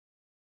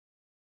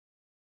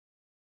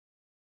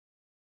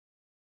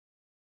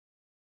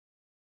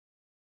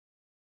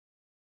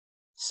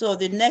So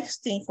the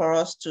next thing for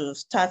us to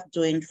start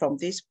doing from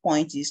this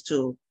point is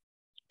to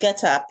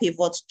get our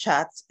pivot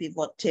charts,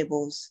 pivot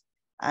tables,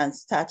 and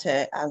start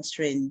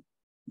answering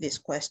these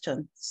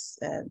questions.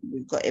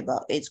 We've got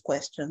about 8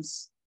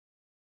 questions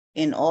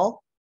in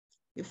all.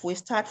 If we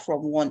start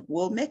from 1,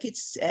 we'll make it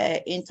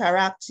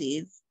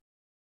interactive.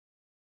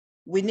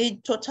 We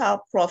need total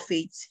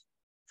profit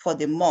for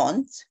the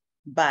month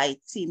by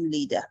team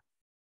leader.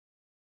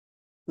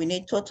 We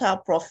need total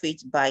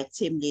profit by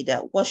team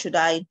leader. What should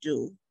I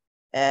do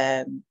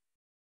from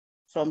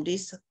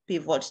this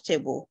pivot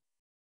table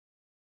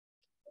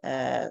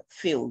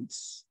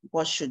fields?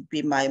 What should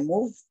be my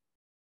move?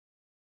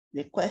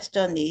 The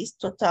question is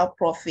total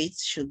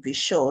profits should be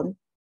shown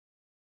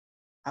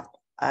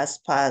as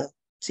per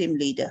team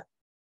leader.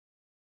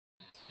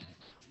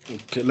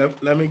 Okay,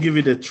 let me give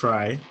it a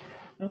try.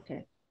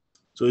 Okay.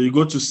 So you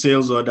go to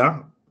sales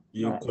order,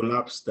 you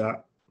collapse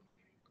that,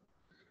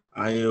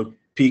 and you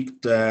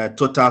pick the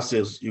total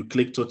sales. You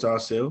click total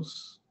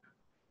sales.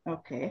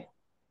 Okay.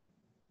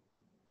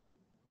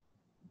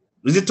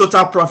 Is it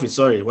total profit?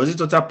 Sorry, was it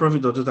total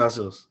profit or total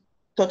sales?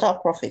 Total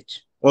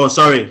profit. Oh,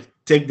 sorry,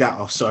 take that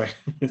off. Sorry,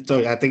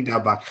 sorry, I take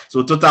that back.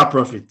 So total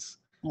profit.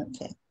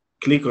 Okay.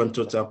 Click on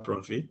total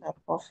profit. Total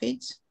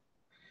profit.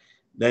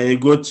 Then you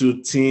go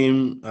to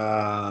team.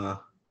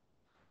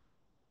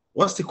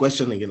 What's the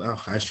question again?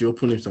 Oh, I should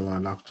open it on my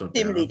laptop.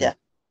 Team leader.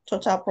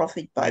 Total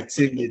profit by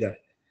team leader.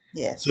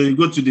 Yes. So you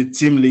go to the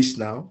team list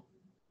now.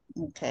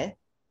 Okay.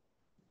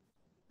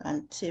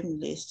 And team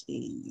list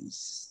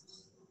is,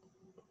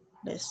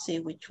 let's see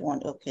which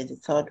one. Okay, the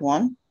third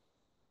one.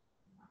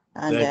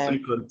 And then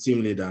click on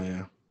team leader.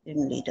 Yeah.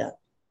 Team leader.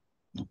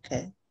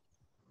 Okay.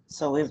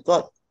 So we've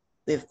got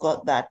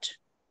that.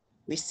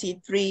 We see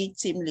 3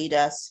 team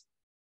leaders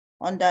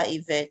under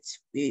event.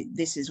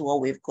 This is what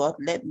we've got.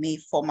 Let me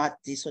format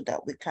this so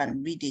that we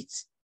can read it.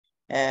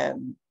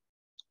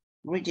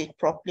 Read it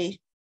properly.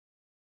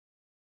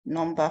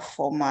 Number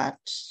format.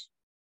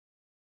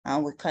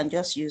 And we can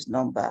just use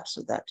number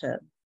so that,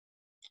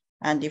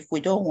 and if we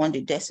don't want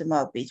the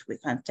decimal bit, we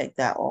can take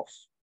that off.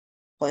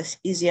 But it's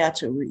easier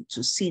to read,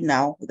 to see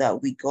now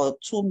that we got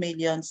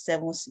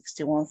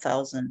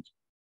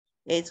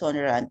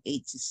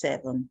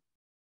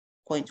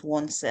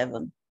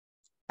 2,761,887.17.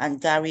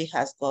 And Gary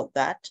has got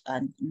that,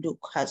 and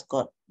Luke has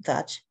got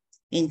that.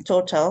 In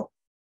total,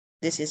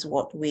 this is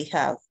what we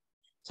have.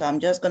 So I'm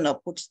just gonna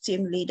put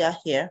team leader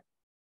here.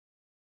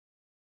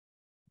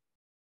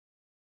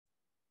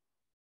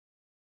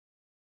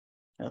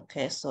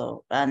 Okay,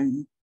 so,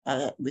 and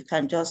we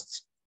can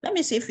just, let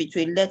me see if it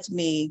will let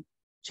me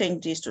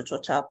change this to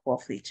total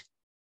profit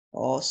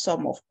or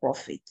sum of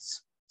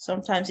profits.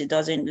 Sometimes it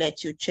doesn't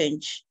let you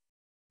change,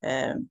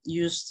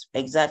 use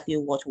exactly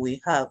what we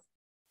have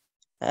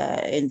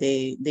in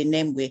the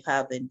name we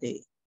have in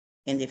the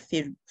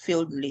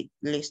field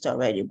list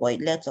already, but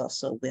it let us,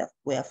 so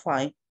we are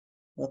fine.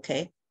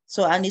 Okay,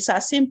 so, and it's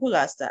as simple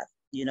as that,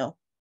 you know.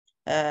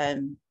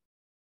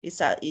 It's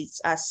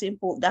as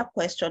simple. That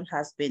question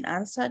has been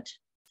answered.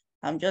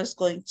 I'm just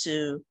going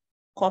to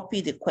copy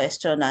the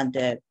question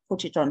and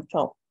put it on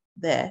top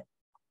there.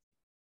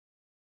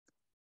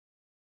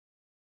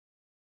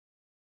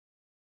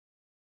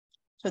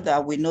 So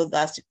that we know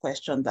that's the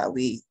question that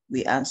we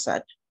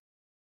answered.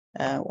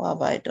 What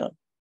have I done?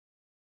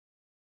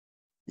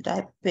 Did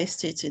I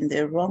paste it in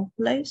the wrong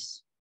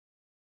place?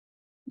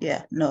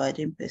 Yeah, no, I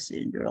didn't paste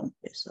it in the wrong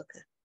place.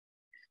 Okay.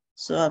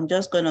 So I'm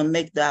just going to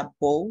make that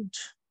bold.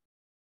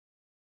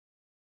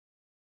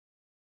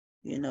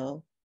 You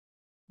know,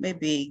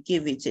 maybe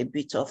give it a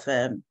bit of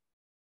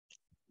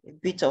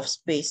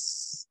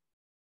space.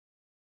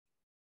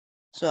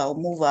 So I'll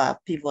move our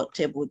pivot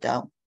table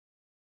down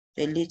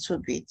a little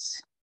bit,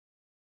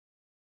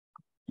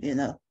 you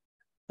know.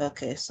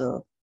 Okay,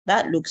 so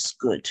that looks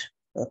good.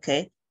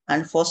 Okay,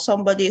 and for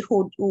somebody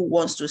who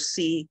wants to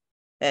see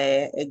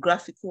a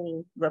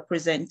graphical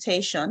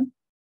representation,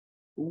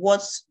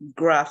 what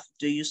graph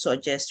do you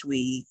suggest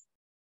we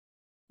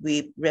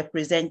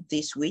represent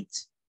this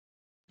with?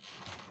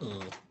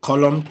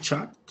 Column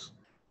chart.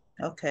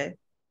 Okay,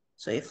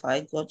 so if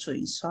I go to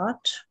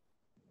insert,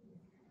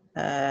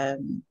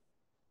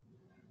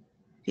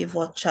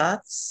 pivot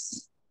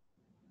charts,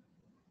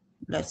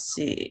 let's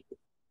see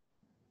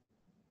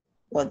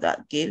what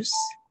that gives.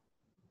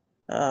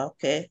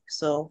 Okay,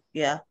 so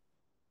yeah,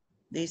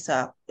 these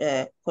are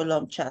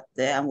column chart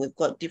there, and we've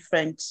got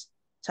different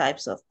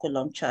types of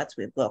column charts.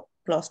 We've got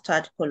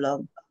clustered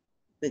column,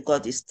 we've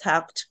got the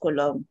stacked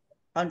column,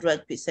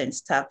 100%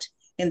 stacked.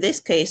 In this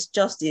case,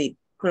 just the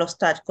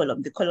clustered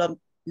column, the column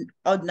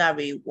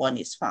ordinary one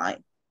is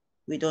fine.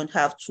 We don't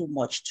have too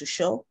much to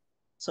show,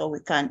 so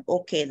we can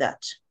okay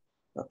that.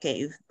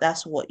 Okay, if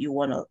that's what you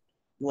wanna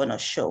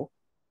show.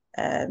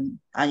 And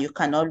you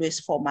can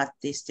always format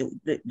this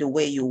the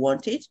way you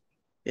want it,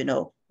 you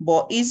know,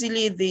 but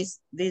easily this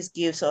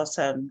gives us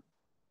a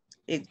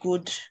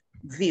good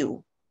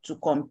view to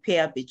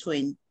compare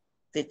between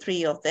the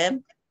 3 of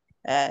them,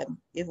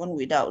 even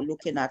without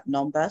looking at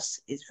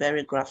numbers. It's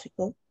very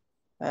graphical.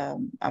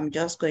 I'm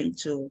just going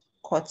to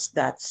cut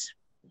that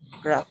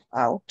graph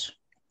out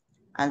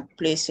and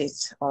place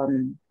it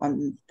on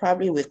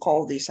probably we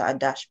call this our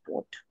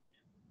dashboard.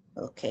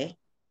 Okay.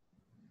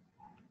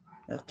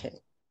 Okay.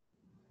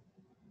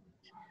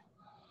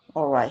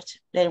 All right.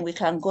 Then we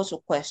can go to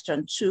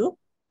question 2.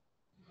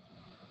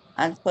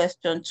 And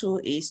question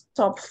 2 is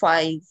top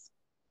 5.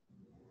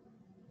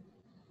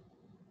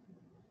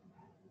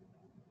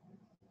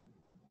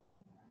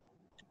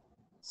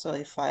 So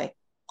if I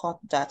cut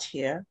that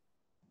here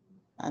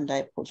and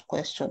I put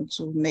question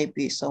 2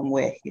 maybe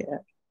somewhere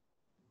here,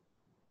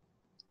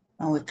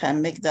 and we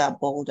can make that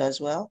bold as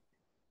well.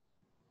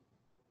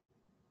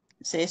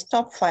 It says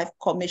top 5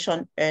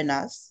 commission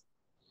earners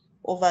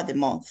over the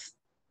month.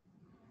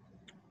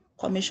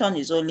 Commission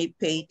is only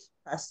paid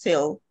per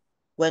sale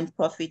when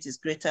profit is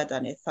greater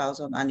than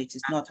 1,000, and it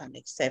is not an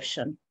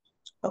exception.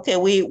 Okay,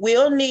 we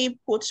only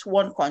put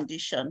one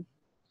condition.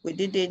 We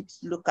didn't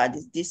look at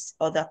this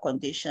other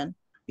condition.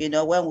 You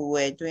know, when we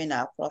were doing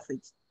our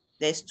profit,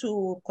 there's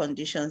 2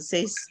 conditions.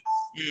 It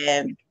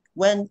says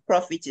when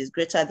profit is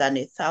greater than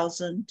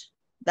 1,000,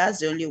 that's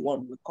the only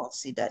one we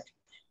considered.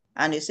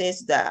 And it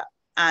says that,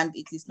 and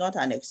it is not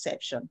an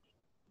exception.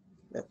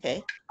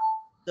 Okay,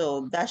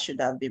 so that should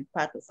have been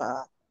part of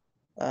our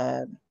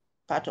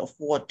part of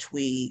what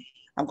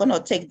I'm going to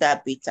take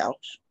that bit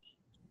out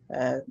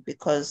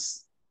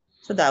because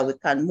so that we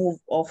can move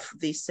off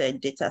this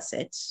data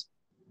set,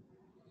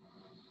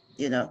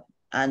 you know,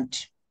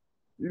 and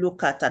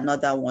look at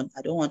another one.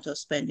 I don't want to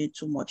spend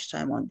too much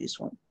time on this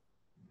one.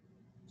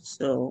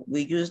 So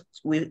we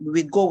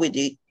go with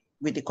the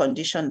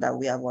condition that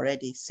we have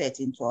already set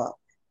into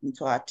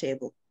our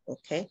table.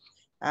 Okay,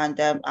 and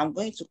I'm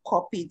going to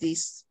copy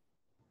this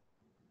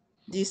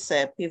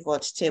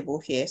pivot table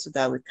here so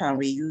that we can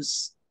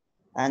reuse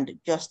and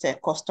just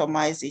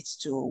customize it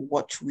to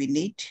what we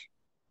need.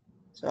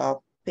 So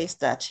I'll paste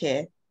that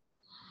here.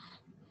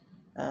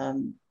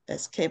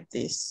 Escape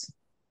this.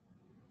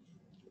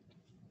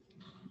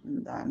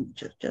 And I'm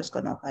just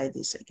gonna hide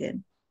this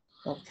again.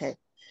 Okay.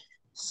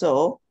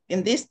 So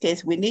in this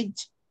case, we need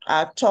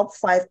our top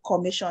 5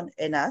 commission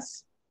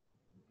earners.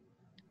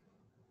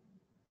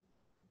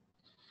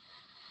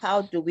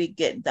 How do we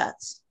get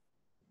that?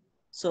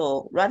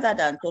 So rather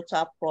than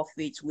total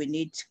profit, we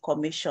need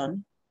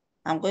commission.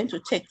 I'm going to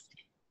take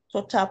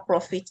total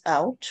profit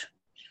out,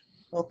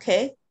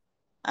 okay?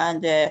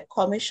 And the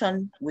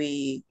commission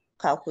we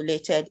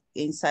calculated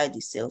inside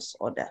the sales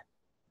order,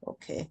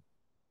 okay?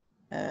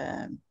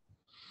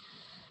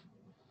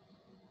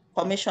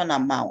 Commission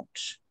amount,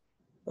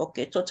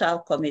 okay, total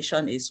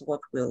commission is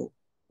what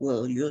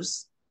we'll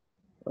use,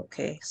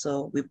 okay?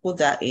 So we put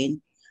that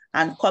in,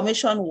 and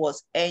commission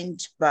was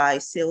earned by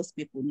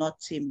salespeople, not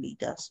team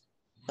leaders.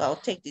 So I'll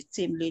take the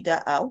team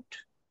leader out,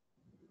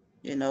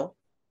 you know,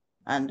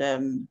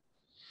 and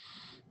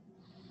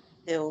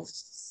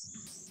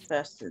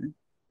salesperson.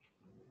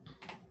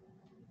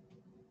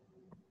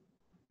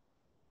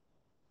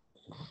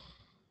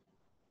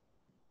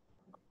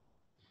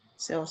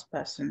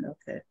 Salesperson,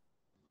 okay.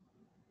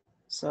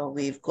 So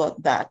we've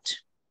got that,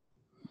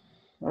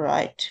 all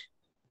right.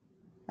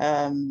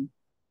 And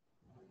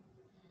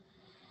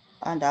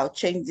I'll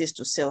change this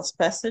to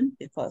salesperson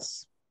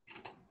because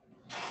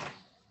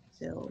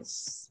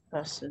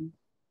salesperson,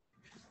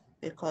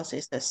 because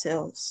it's the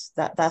sales,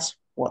 that's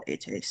what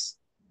it is.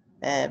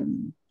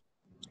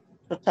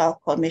 Total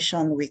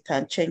commission, we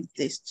can change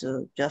this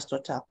to just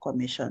total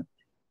commission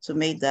to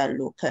make that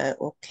look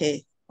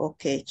okay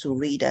to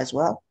read as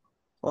well.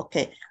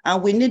 Okay,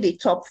 and we need the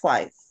top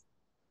 5.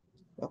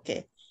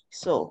 Okay,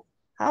 so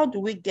how do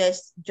we get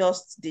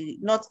just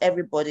not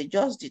everybody,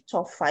 just the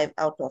top 5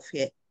 out of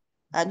here?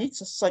 I need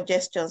some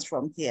suggestions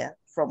from here,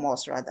 from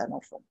us rather,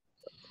 not from.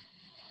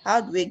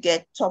 How do we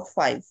get top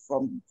 5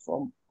 from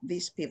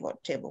this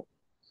pivot table?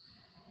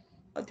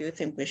 What do you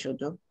think we should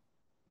do?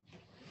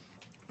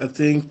 I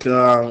think,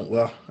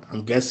 well,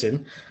 I'm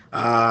guessing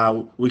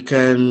we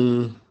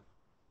can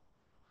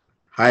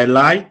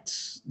highlight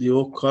the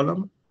whole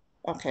column.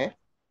 Okay.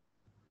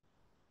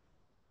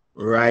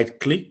 Right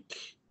click.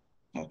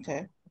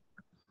 Okay.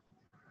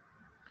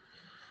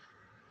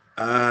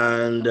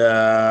 And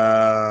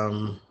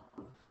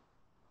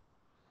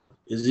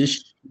is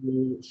this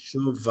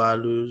show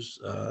values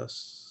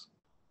as?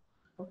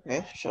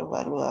 Okay, show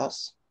value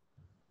as.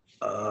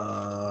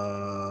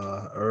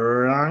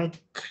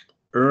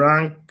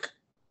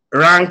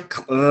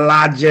 Rank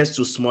largest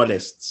to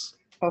smallest.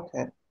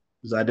 Okay.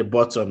 Is at the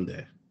bottom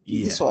there.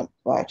 Yeah. This one,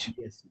 right?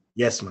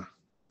 Yes, ma'am.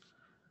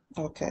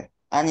 Okay.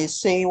 And it's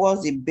saying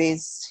what's the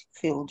base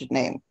field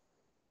name?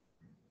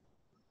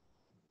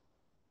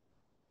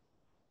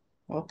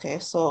 Okay,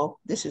 so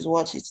this is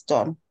what it's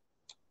done.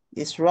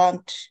 It's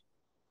ranked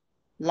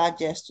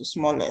largest to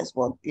smallest,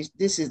 but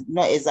this is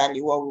not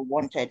exactly what we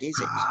wanted, is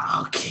it?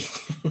 Okay.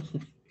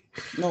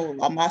 No,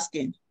 I'm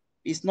asking.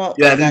 It's not.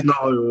 Yeah, exactly. This is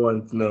not what we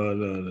want.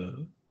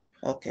 No.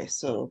 Okay,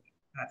 so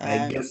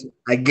I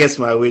guess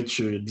my way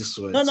through this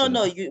one.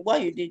 No.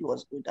 What you did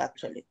was good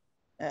actually.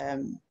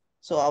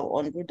 So I'll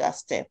undo that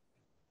step.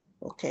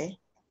 Okay.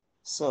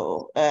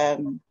 So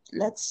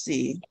let's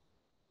see.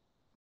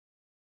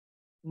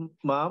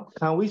 Ma'am,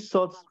 can we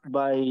sort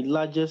by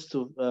largest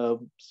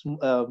to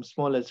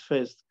smallest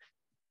first?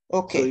 So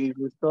Okay, if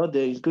we start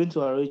there, it's going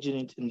to arrange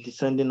it in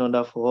descending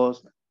order for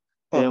us.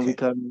 Then we okay,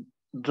 can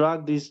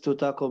drag this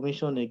total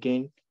commission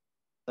again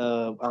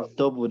as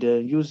double,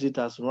 then use it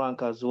as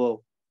rank as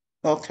well,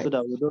 so okay.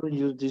 that we don't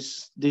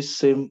use this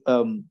same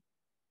So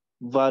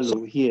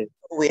value here.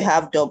 we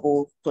have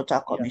double total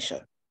Yeah,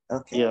 commission.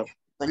 Okay. yeah.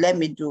 So let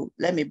me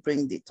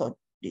bring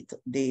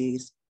the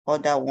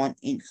other one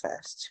in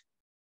first.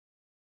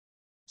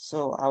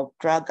 So I'll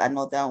drag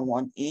another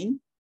one in.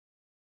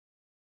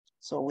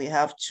 So we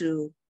have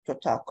two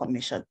total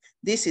commission.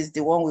 This is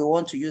the one we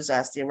want to use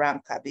as the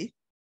rank, Abby.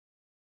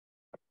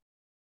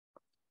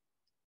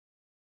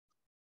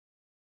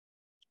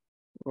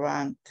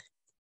 Rank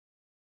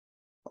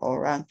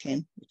or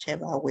ranking,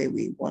 whichever way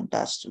we want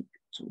us to.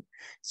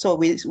 So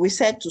we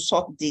said to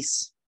sort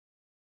this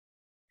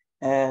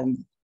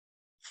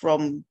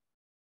from,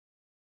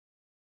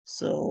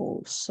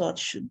 so sort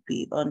should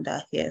be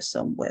under here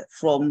somewhere.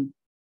 From,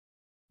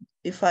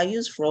 if I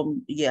use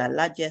from, yeah,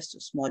 largest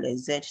to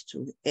smallest, Z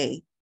to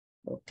A,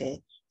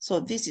 okay. So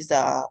this is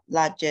our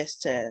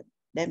largest,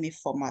 let me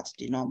format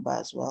the number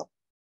as well,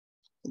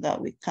 so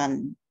that we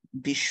can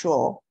be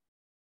sure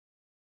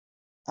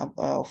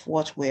of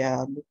what we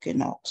are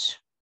looking at.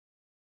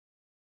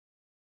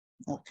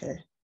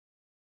 Okay,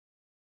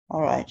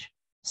 all right.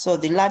 So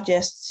the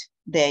largest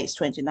there is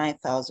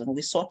 29,000.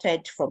 We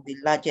sorted from the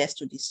largest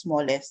to the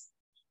smallest.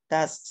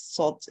 That's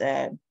sort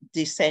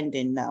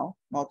descending now,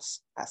 not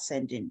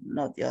ascending,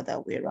 not the other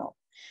way around.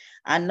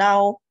 And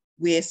now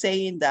we are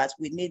saying that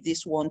we need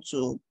this one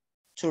to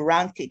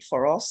rank it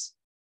for us.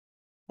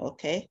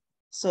 Okay,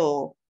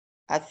 so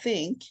I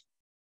think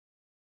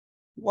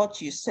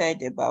what you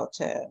said about,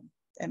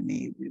 let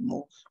me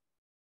remove,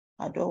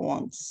 I don't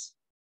want,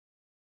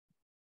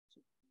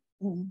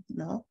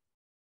 no,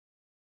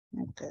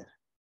 okay.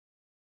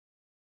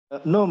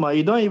 No, ma,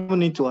 you don't even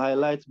need to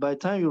highlight. By the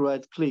time you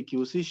right click, you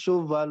will see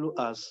show value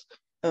as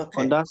on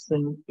Okay, that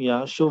same,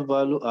 yeah, show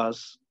value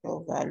as,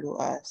 so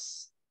value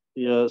as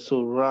yeah,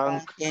 so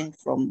rank, ranking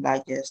from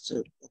largest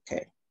to,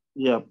 okay.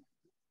 yeah.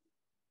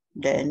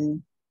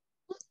 Then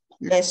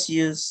let's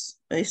use,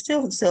 it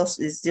still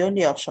is the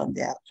only option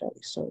there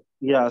actually. So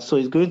Yeah, so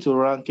it's going to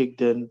rank it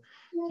then.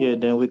 Yeah,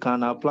 then we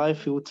can apply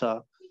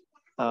filter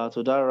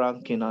to that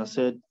ranking and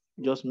said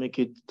just make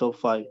it top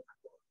 5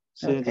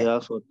 since they okay,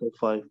 ask for top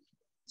 5.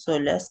 so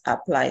let's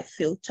apply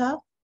filter.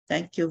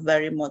 Thank you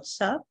very much,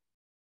 sir.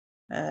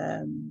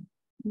 Um,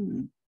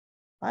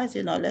 why is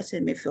it not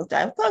letting me filter?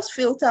 Of course,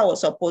 filter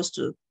was supposed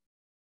to.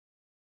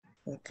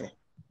 Okay.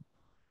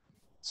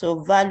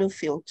 So value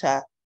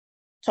filter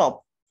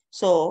top.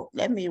 So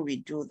let me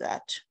redo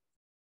that.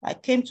 I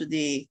came to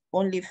the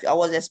only, I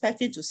was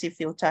expecting to see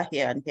filter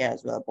here and here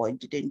as well, but it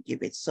didn't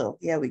give it. So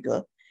here we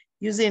go.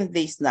 Using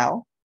this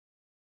now,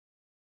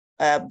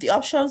 the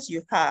options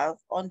you have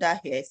under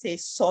here, it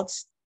says sort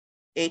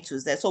A to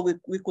Z. So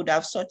we could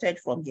have sorted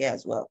from here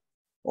as well,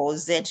 or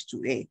Z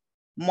to A.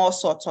 More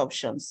sort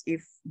options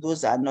if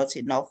those are not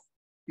enough.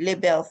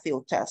 Label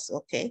filters,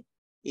 okay.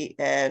 If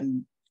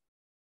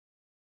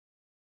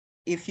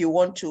you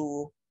want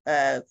to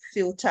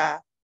filter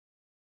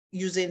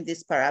using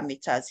these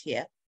parameters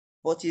here,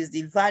 what is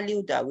the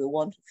value that we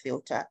want to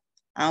filter?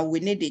 And we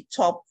need the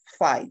top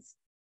 5,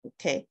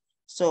 okay?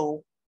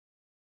 So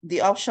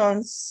the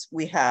options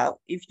we have,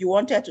 if you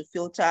wanted to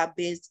filter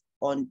based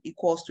on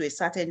equals to a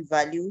certain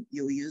value,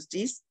 you use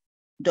this.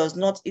 Does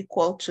not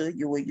equal to,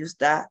 you will use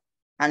that.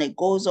 And it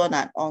goes on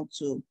and on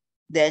to,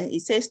 then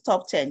it says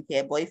top 10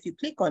 here, but if you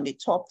click on the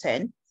top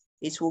 10,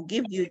 it will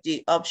give you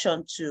the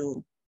option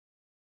to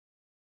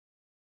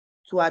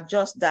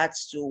adjust that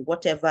to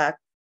whatever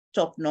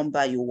top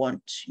number you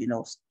want, you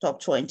know, top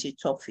 20,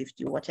 top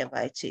 50, whatever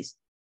it is.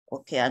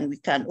 Okay, and we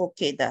can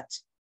okay that.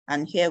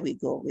 And here we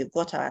go, we've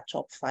got our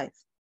top 5.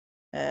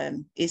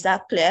 Is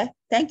that clear?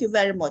 Thank you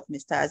very much,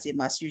 Mr. Azim,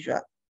 as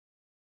usual.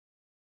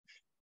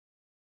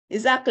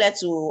 Is that clear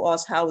to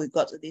us how we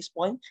got to this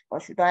point, or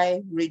should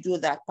I redo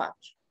that part?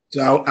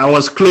 So I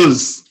was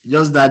close,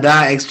 just that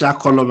extra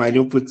column I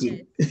didn't put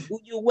in.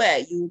 You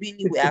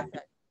really were.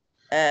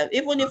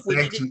 Even if we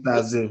Thanks, didn't Mr. put,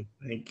 Azim.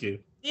 Thank you.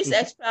 this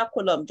extra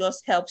column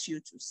just helps you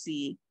to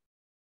see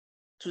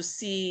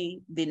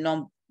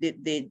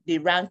the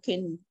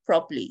ranking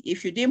properly.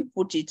 If you didn't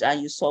put it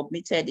and you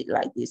submitted it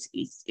like this,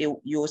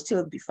 you'll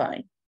still be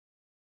fine,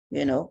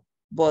 you know,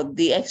 but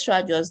the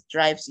extra just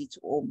drives it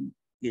home,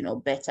 you know,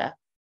 better,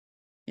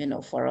 you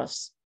know, for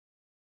us.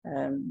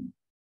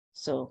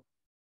 So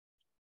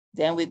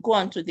then we go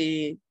on to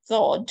the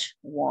third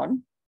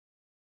one,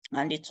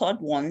 and the third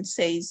one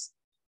says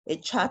a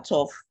chart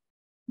of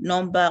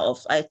number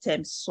of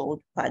items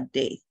sold per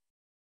day.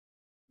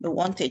 We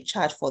want a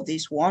chart for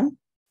this one.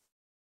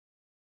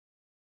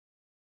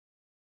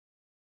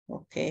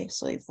 Okay,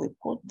 so if we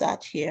put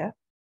that here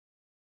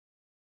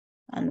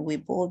and we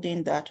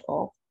bolding that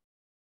up,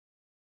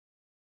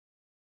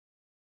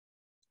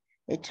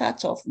 a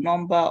chart of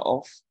number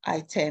of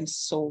items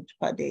sold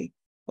per day.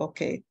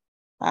 Okay,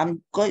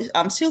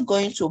 I'm still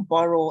going to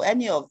borrow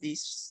any of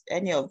these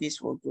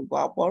will do, but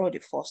I'll borrow the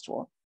first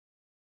one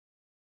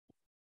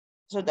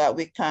so that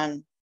we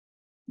can,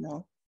 you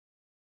know,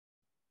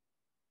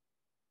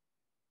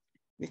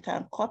 we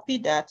can copy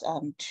that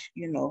and,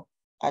 you know,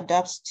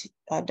 adapt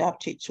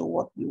it to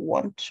what we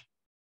want.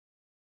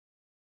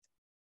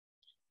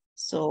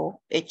 So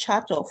a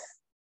chart of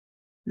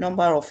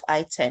number of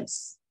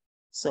items.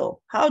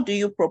 So how do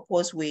you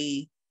propose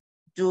we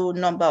do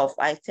number of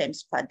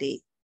items per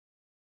day?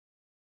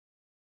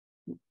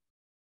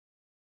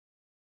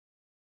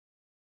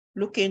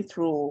 Looking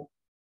through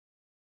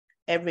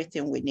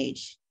everything we need,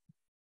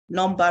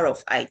 number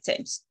of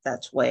items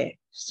that were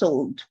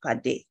sold per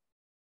day.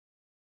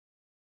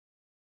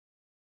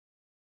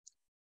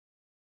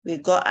 We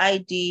got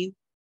ID.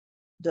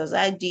 Does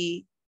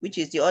ID, which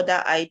is the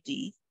other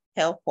ID,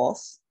 help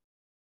us?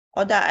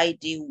 Other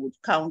ID would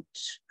count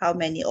how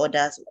many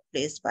orders were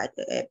placed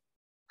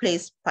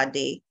per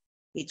day.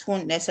 It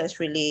won't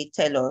necessarily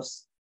tell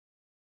us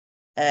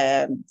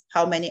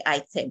how many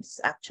items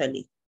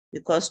actually,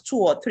 because 2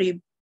 or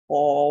 3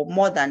 or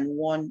more than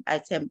one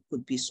item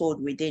could be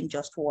sold within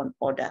just one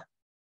order.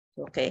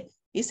 Okay,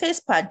 it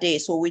says per day,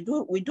 so we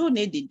do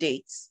need the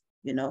dates,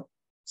 you know.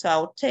 So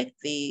I'll take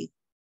the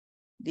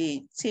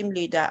team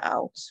leader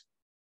out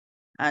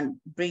and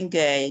bring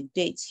a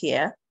date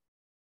here.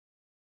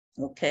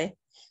 Okay,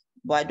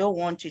 but I don't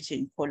want it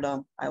in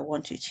column. I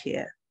want it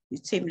here. The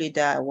team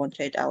leader, I want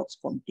it out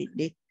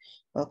completely.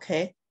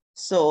 Okay,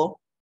 so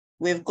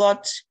we've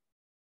got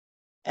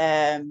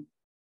the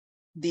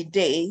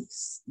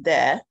days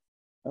there.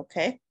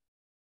 Okay,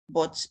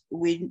 but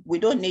we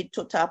don't need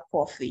total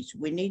profit.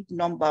 We need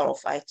number of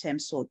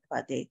items sold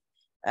per day.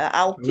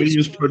 We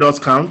use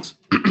product count.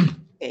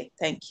 Okay,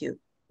 thank you.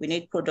 We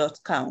need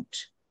product count.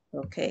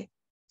 Okay,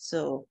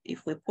 so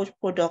if we put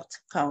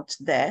product count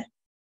there,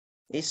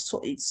 it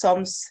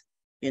sums,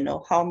 you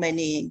know, how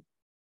many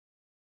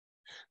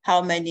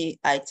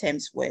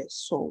items were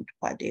sold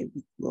per day.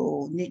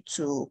 We'll need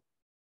to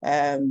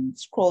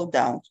scroll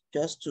down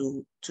just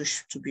to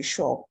be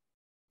sure.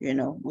 You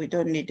know, we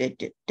don't need a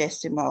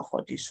decimal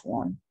for this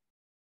one.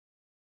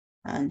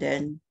 And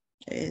then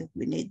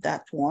we need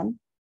that one.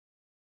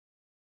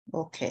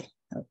 Okay.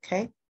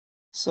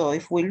 So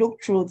if we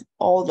look through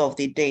all of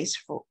the days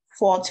for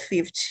 4th,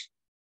 5th,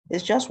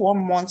 it's just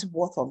 1 month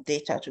worth of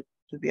data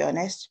to be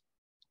honest.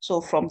 So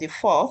from the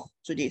 4th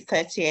to the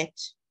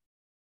 30th,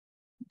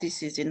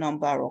 this is the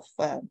number of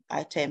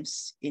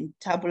items in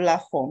tabular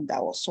form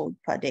that was sold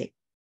per day.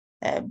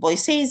 But it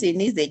says it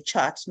needs a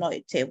chart, not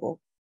a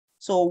table.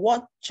 So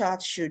what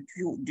chart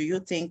do you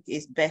think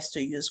is best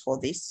to use for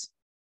this,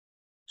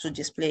 to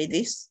display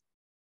this?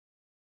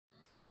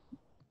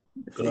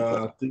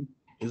 I think,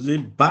 is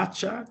it bar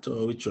chart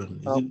or which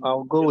one?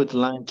 I'll go with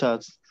line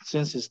charts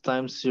since it's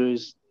time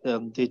series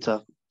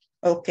data.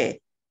 Okay,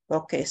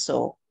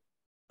 so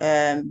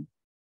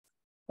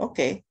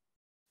okay,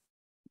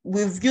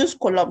 we've used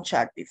column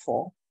chart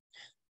before.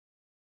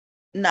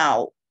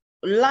 Now,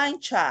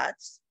 line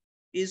charts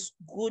is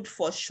good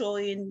for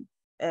showing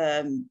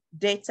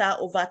data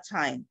over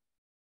time.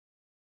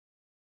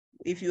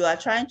 If you are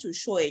trying to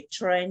show a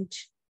trend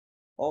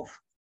of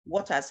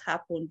what has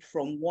happened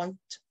from one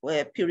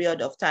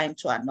period of time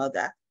to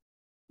another,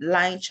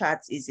 line chart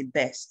is the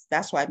best.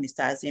 That's why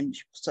Mr. Azim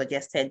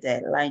suggested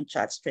the line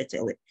chart straight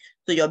away.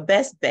 So your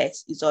best bet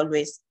is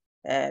always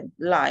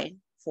line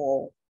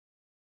for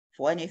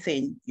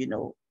anything, you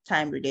know,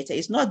 time related.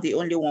 It's not the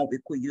only one we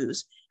could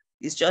use.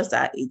 It's just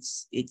that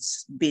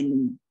it's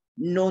been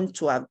known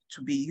to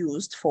be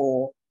used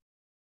for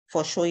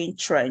showing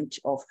trend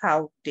of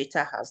how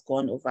data has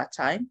gone over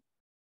time,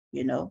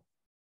 you know.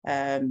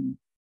 And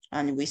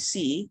we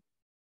see,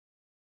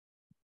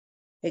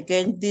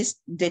 again, this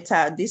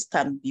data, this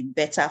can be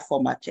better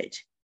formatted.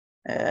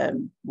 But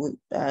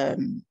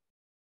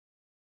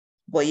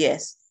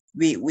yes,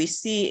 we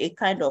see a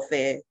kind of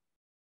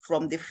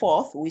from the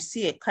 4th, we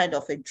see a kind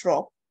of a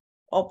drop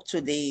up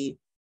to the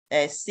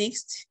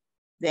 6th.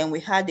 Then we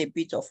had a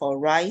bit of a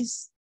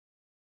rise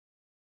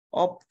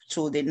up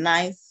to the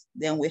 9th.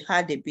 Then we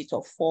had a bit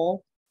of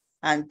fall,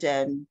 and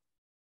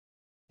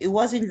it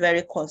wasn't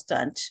very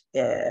constant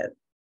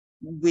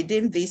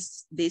within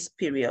this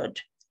period.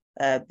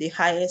 The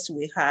highest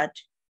we had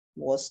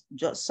was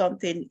just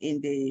something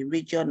in the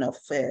region of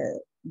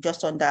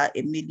just under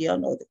 1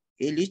 million or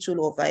a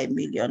little over 1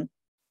 million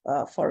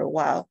for a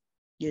while,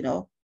 you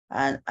know,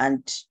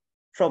 and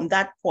from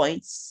that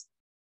point,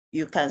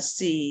 you can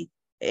see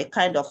a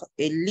kind of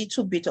a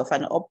little bit of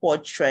an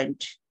upward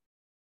trend,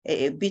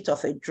 a bit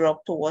of a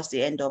drop towards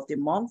the end of the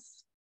month.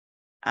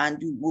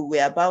 And we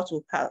were about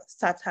to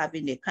start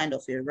having a kind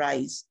of a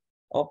rise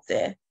up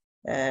there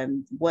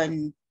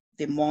when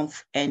the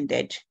month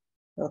ended.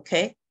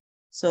 Okay,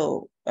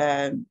 so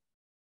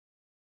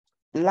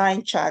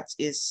line chart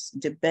is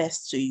the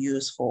best to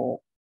use for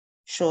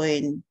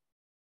showing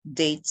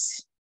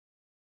dates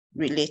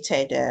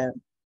related.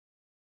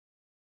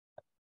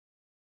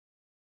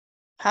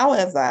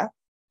 However,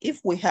 if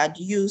we had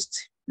used,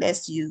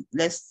 let's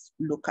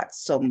look at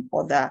some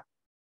other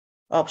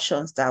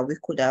options that we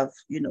could have,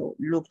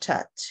 looked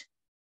at.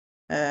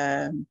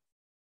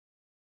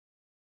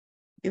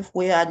 If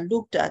we had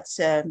looked at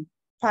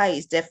pi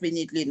is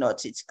definitely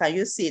not it. Can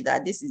you see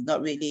that this is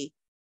not really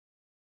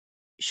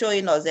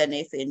showing us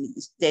anything?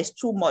 There's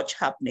too much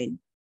happening.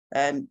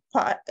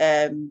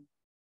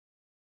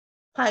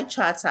 Pie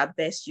charts are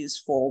best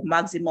used for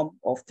maximum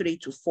of 3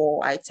 to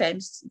 4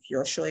 items if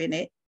you're showing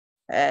it.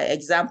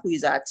 Example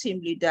is our team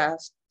leader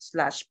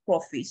 /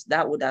 profits.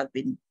 That would have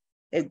been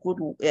a good,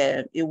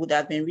 it would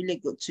have been really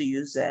good to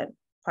use a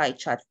pie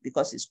chart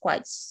because it's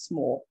quite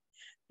small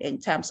in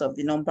terms of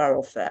the number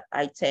of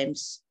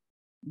items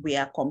we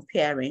are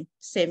comparing.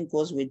 Same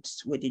goes with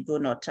the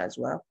donut as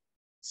well.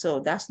 So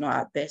that's not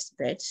our best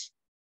bet.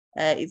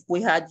 If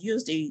we had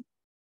used the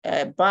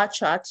bar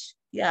chart,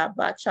 yeah,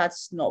 bar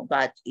chart's not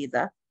bad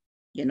either.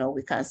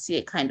 We can see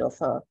a kind of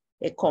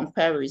a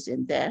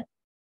comparison there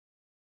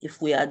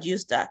if we had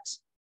used that,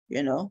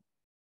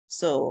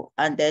 So,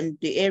 and then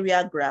the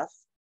area graph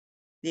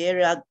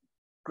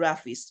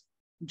is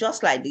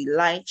just like the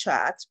line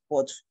chart,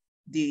 but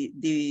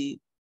the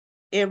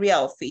area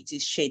of it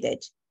is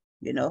shaded,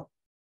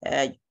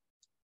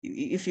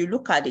 if you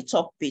look at the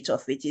top bit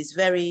of it, it's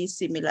very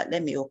similar.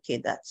 Let me okay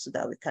that so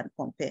that we can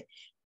compare.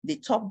 The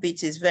top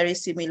bit is very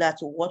similar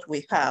to what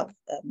we have.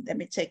 Let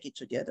me take it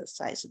to the other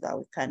side so that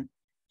we can,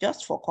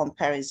 just for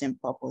comparison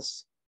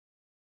purpose.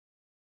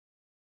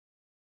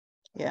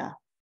 Yeah.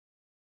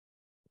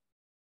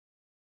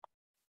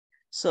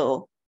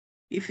 So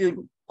if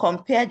you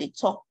compare the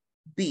top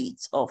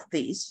bit of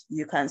this,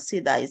 you can see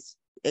that it's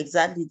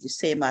exactly the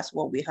same as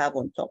what we have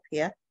on top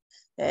here.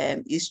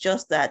 It's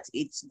just that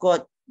it's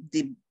got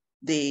the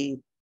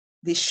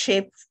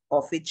shape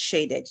of it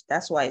shaded.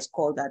 That's why it's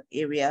called that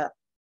area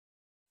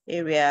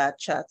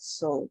chart.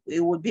 So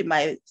it would be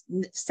my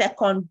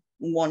second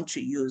one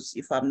to use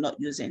if I'm not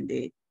using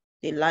the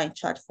line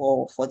chart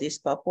for this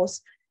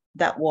purpose.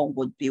 That one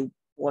would be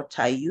what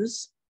I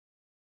use.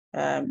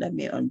 Let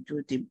me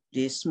undo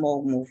the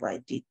small move I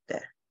did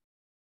there.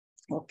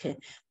 Okay,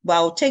 but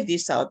I'll take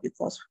this out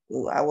because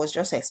I was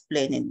just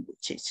explaining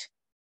with it.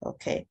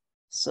 Okay,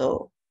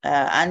 so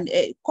and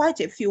quite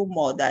a few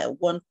more that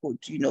one could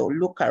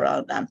look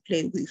around and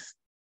play with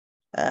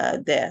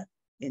there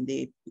in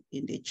the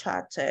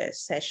chart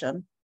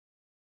section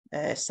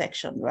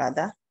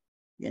rather.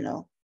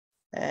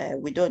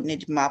 We don't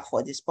need map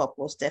for this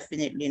purpose,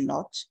 definitely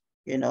not.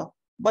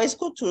 But it's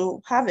good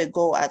to have a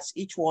go at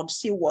each one,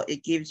 see what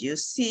it gives you,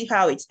 see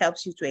how it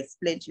helps you to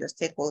explain to your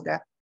stakeholder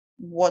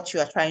what you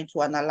are trying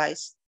to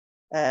analyze,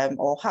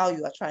 or how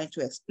you are trying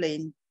to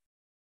explain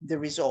the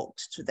result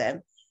to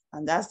them.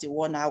 And that's the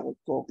one I would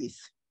go with.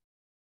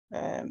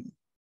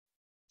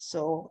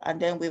 So, and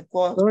then we've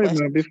got— Sorry,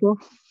 man, before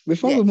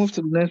yeah. we move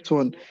to the next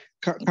one,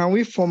 can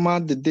we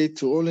format the date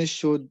to only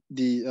show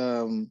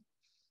the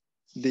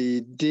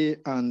day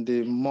and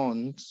the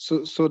month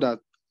so that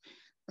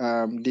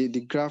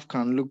the graph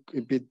can look a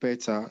bit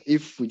better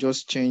if we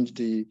just change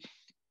the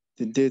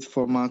date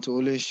format to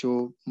only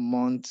show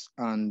month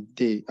and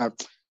day,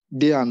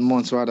 day and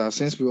month rather,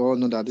 since we all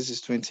know that this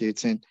is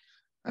 2018.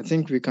 I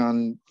think we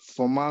can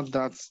format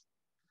that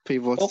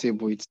pivot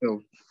table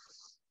itself.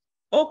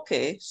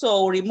 Okay,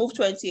 so remove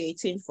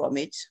 2018 from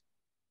it.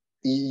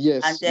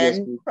 Yes. And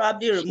then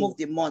probably remove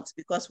the month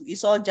because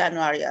it's all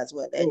January as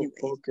well anyway.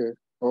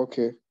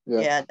 Okay.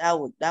 Yeah, that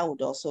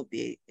would also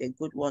be a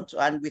good one to,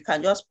 and we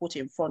can just put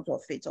in front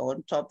of it or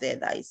on top there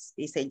that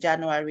it's a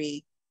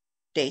January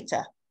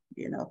data,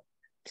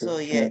 Okay. So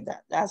yeah,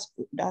 that's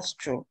good. That's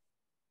true.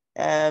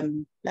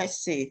 Let's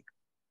see.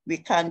 We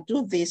can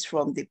do this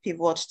from the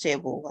pivot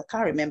table. I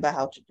can't remember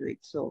how to do it,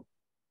 so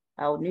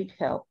I'll need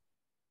help.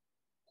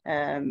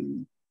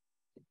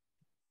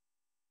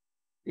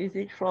 Is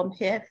it from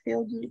here,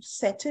 field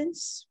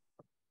settings?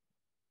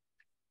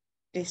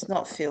 It's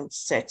not field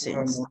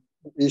settings. No.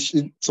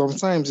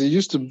 Sometimes it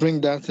used to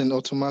bring that in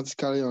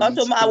automatically on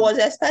I was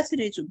expecting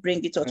it to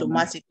bring it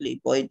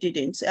automatically, but it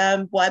didn't.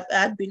 But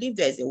I believe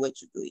there's a way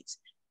to do it.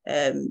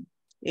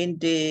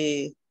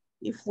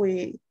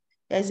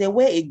 There's a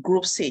way it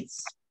groups it.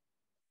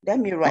 Let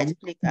me right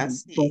click and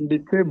see.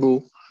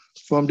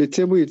 From the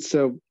table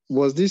itself,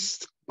 was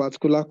this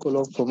particular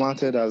column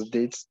formatted as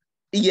dates?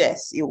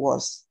 Yes, it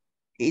was.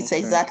 It's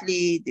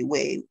exactly the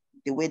way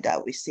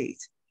that we see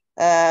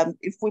it.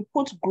 If we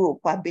put group,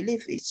 I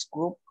believe it's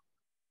group.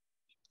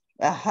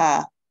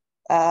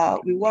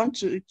 We want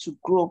to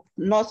group,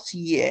 not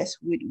years.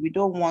 We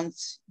don't want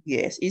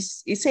years.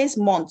 It says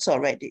months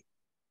already.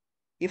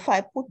 If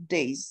I put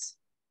days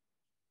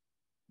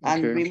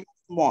and remove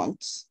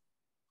months,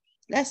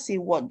 let's see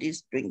what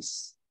this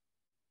brings.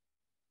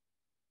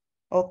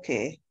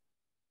 Okay.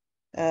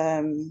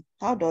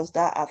 How does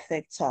that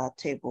affect our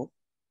table?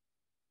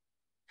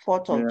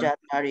 4th of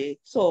January.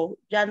 So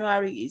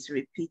January is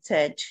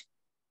repeated.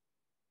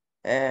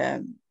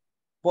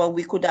 But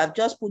we could have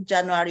just put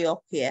January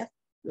up here,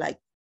 like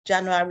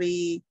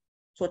January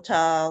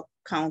total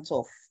count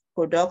of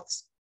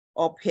products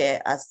up here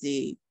as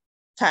the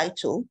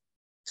title,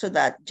 so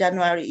that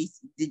January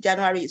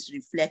is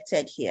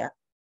reflected here.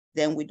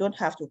 then we don't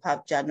have to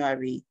have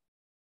January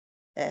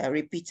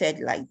repeated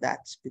like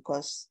that,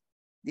 because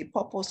the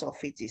purpose of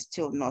it is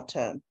still not,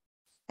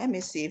 let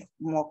me see if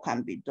more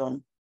can be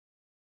done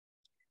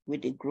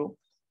with the group.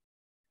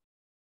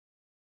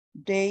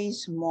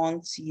 Days,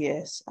 months,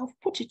 years. I've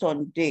put it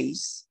on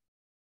days.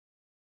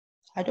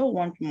 I don't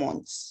want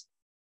months.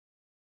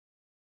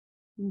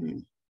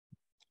 And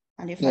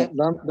if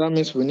that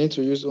means we need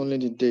to use only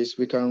the days.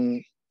 We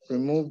can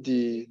remove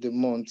the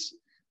months.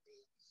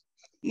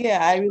 Yeah,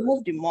 I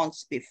removed the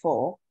months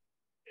before,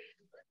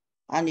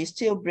 and it's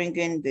still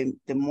bringing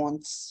the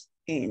months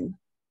in.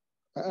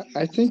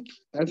 I think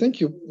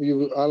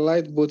you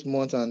allied both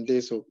months and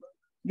days. So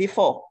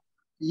before.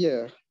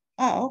 Yeah.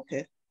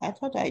 Okay. I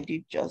thought I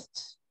did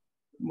just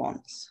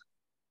months.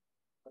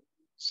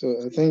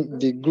 So I think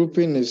the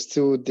grouping is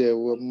still there.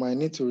 We might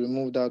need to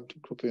remove that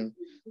grouping,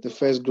 the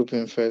first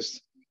grouping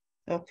first.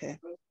 Okay.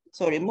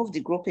 So remove the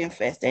grouping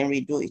first and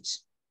redo it.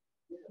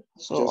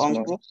 So just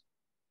ungroup.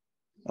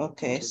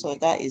 Okay, so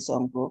that is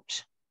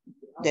ungrouped.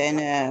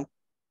 Then,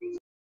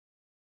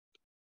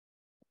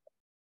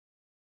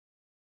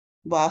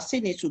 but I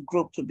still need to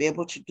group to be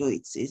able to do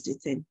it, is the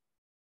thing.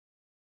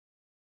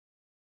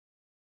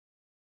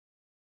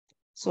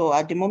 So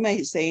at the moment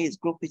he's saying it's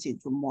group it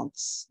into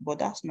months, but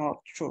that's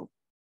not true.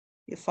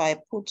 If I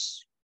put...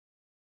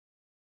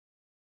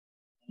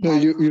 No,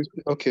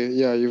 okay,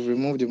 yeah, you've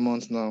removed the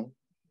months now.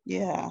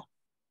 Yeah.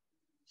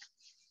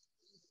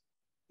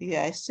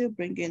 Yeah, I still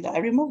bring in that. I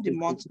removed the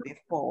months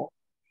before,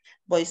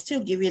 but it's still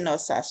giving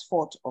us as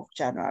 4th of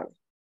January.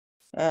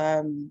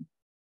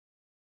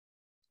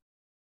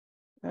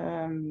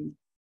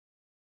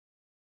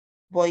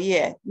 But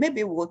yeah,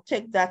 maybe we'll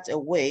take that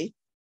away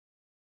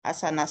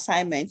as an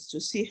assignment to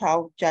see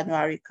how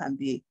January can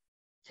be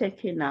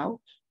taken out.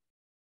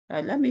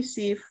 Let me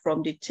see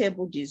from the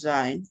table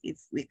design, if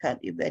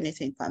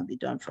anything can be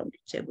done from the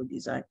table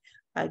design.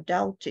 I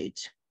doubt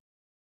it.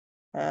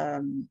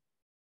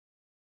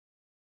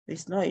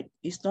 It's not a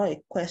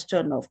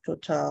question of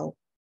total.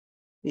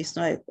 It's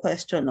not a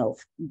question of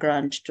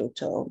grand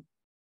total.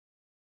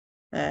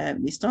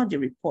 It's not the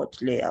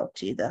report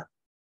layout either.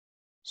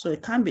 So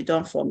it can be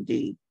done from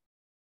the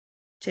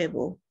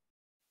table.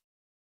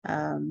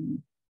 I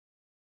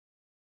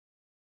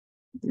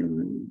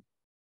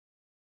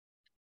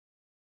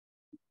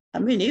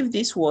mean, if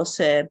this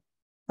was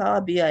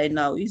Power BI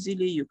now,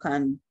 easily you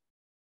can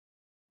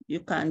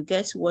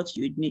get what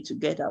you need to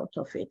get out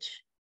of it.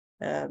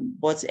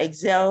 But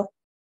Excel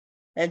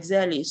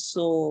is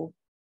so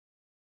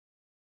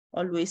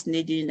always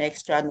needing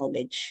extra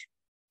knowledge,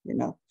 you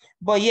know.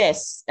 But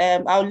yes,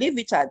 I'll leave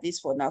it at this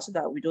for now so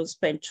that we don't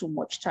spend too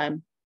much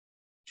time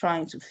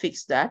trying to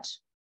fix that.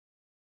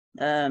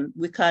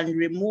 We can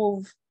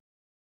remove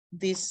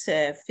these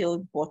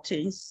field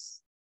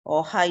buttons,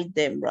 or hide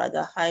them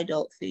rather, hide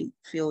all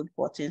field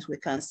buttons. We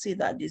can see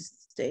that this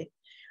is there.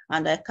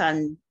 And I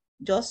can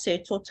just say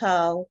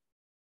total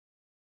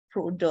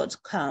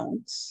product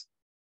counts.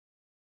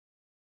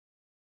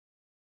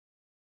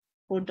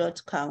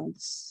 Product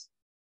counts.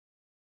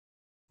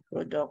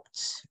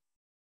 Product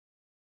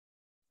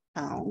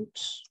count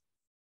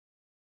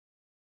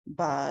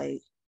by,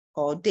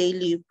 or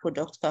daily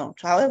product count.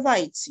 However,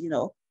 it's, you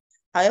know,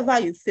 however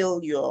you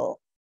feel your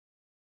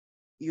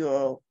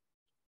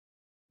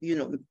you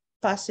know,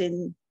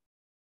 passing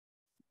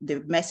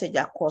the message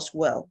across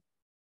well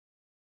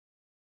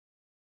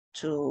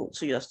to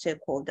your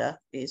stakeholder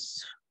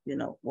is, you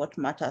know, what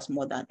matters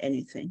more than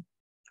anything.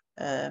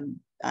 And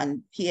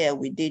here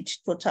we did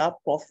total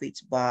profit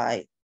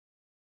by,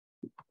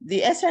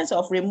 the essence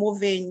of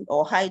removing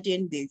or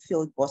hiding the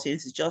field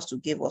buttons is just to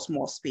give us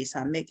more space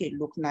and make it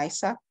look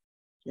nicer,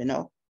 you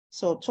know.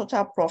 So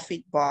total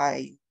profit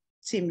by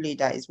team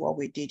leader is what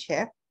we did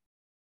here.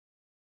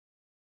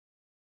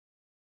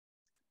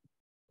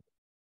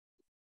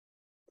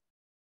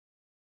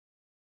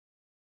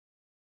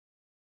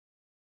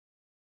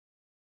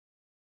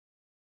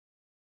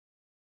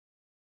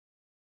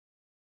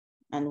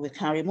 And we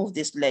can remove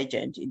this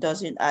legend. It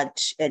doesn't add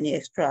any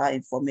extra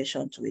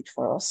information to it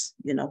for us.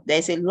 You know,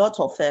 there's a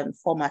lot of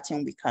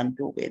formatting we can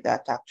do with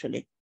that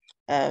actually.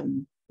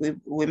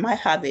 We might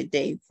have a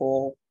day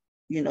for,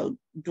 you know,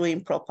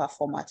 doing proper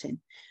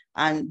formatting.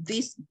 And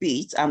this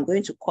bit, I'm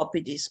going to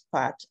copy this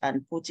part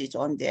and put it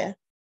on there,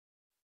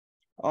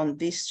 on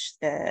this,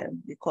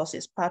 because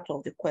it's part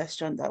of the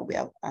question that we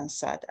have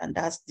answered. And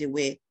that's the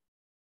way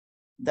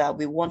that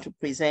we want to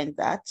present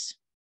that.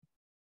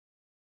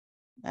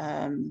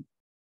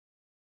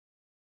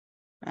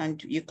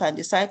 And you can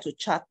decide to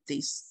chart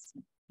this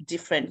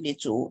differently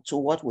to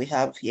what we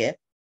have here.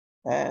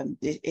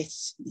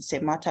 It's a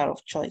matter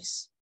of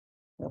choice,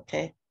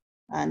 okay?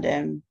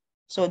 And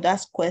so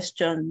that's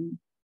 3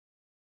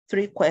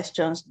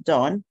 questions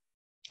done.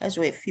 Let's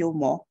do a few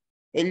more.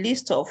 A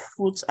list of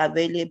fruits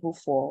available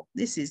for,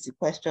 this is the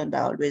question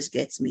that always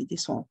gets me,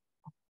 this one.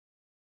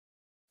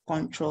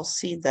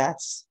 Control-C that.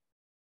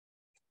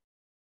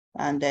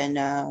 And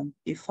then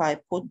if I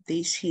put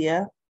this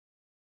here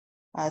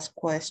as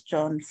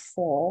question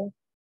 4,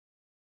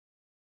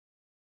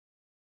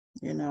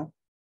 you know,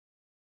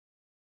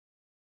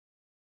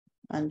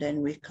 And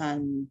then we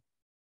can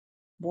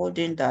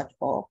bolding that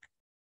up.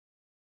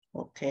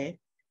 Okay.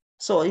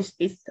 So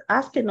it's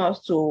asking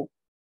us to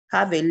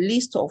have a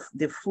list of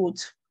the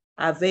fruits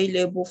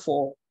available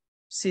for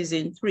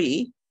season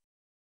 3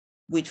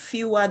 with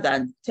fewer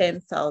than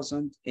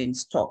 10,000 in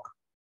stock.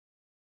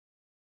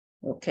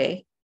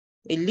 Okay.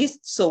 A list.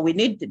 So we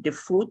need the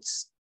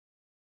fruits.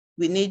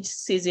 We need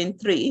season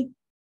 3.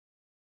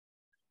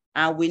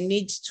 And we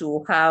need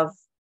to have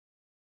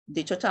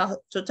the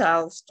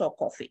total stock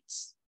of it.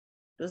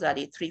 Those are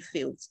the 3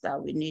 fields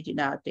that we need in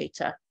our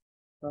data.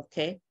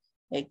 Okay.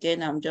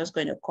 Again, I'm just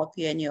going to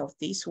copy any of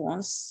these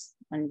ones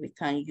and we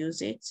can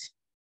use it.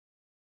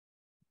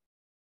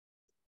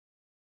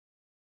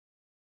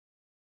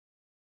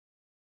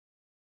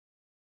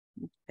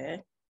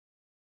 Okay.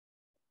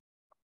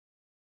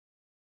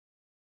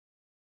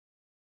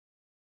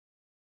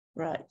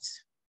 Right.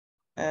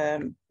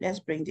 Let's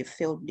bring the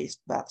field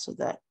list back so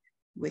that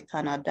we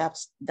can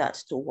adapt that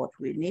to what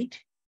we need.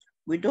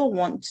 We don't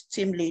want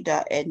team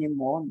leader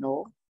anymore,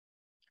 no,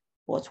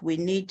 but we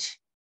need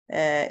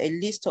a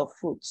list of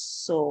fruits.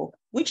 So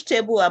which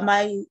table am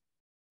I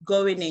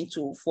going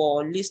into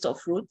for list of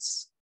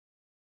fruits?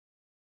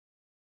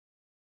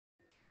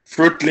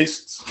 Fruit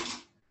list.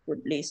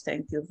 Fruit list,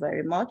 thank you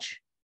very much.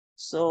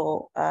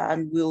 So,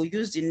 and we'll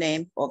use the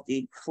name of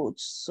the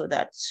fruits so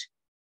that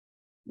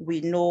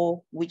we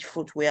know which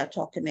fruit we are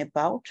talking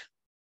about.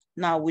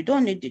 Now, we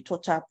don't need the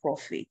total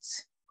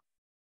profits.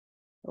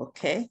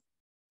 Okay.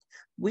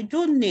 We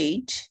do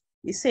need,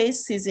 it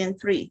says season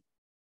 3.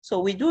 So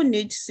we do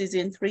need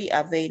season 3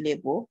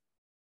 available.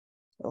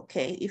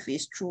 Okay, if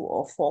it's true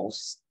or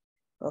false.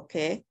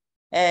 Okay.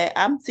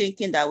 I'm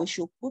thinking that we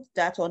should put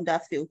that under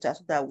filter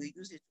so that we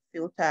use it to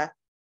filter.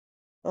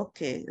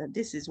 Okay,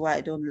 this is why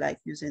I don't like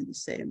using the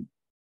same.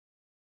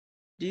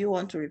 Do you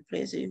want to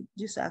replace it,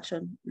 this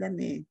action? Let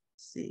me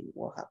see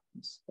what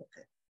happens.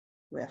 Okay,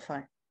 we're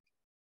fine.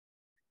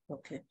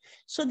 Okay,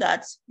 so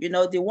that, you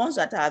know, the ones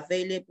that are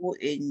available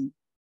in,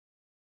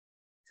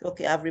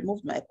 okay, I've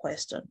removed my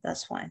question.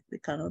 That's fine. We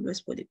can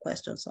always put the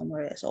question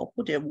somewhere else. I'll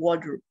put a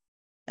word,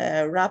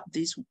 wrap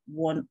this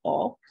one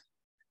up.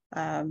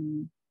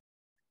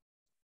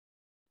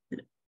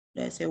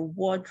 There's a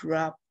word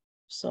wrap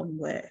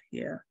somewhere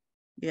here.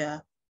 Yeah,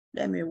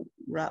 let me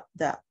wrap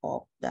that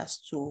up. That's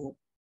too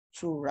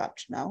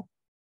wrapped now.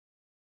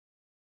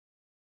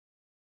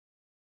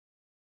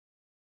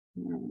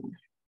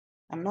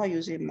 I'm not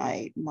using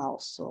my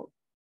mouse, so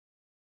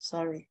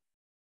sorry.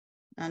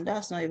 And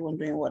that's not even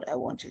doing what I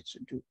wanted to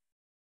do.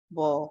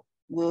 But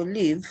we'll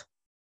leave.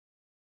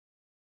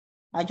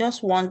 I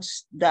just want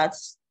that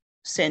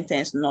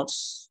sentence not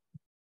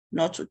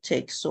to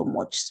take so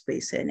much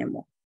space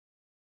anymore,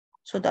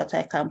 so that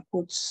I can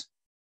put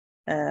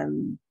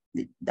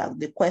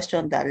the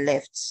question that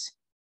left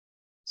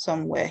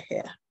somewhere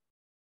here.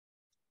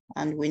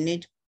 And we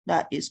need,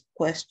 that is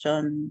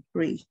question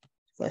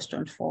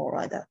 4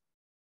 rather.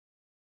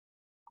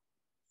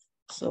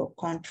 So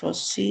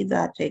Control-C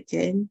that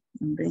again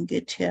and bring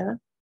it here.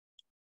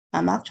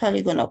 I'm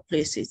actually gonna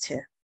place it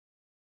here.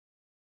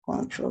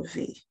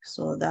 Control-V,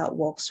 so that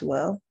works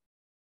well.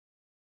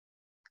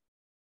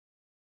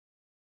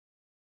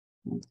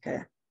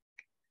 Okay,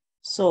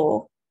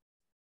 so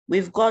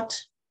we've got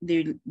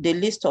the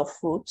list of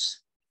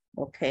fruits.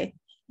 Okay,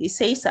 it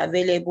says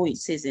available in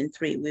season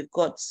 3. We've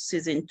got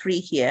season 3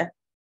 here,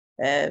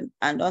 and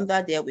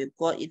under there we've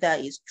got either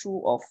is true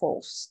or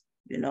false.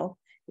 You know,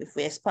 if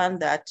we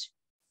expand that,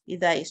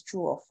 either is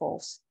true or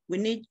false. We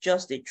need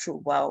just the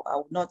true. Well, I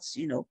will not,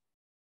 you know,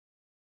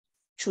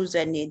 choose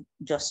any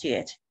just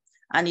yet.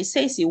 And it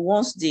says it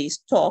wants the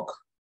stock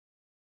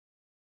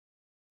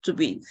to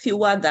be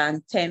fewer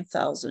than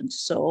 10,000.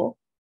 So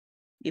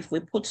if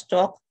we put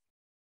stock,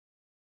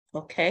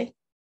 okay,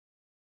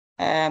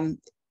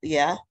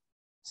 yeah,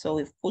 so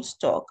we've put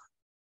stock,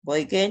 but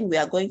again, we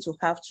are going to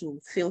have to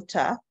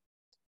filter.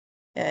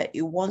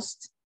 It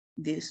wants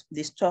the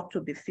stock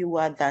to be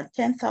fewer than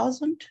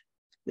 10,000.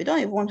 We don't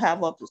even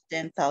have up to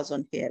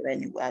 10,000 here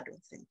anyway, I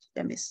don't think.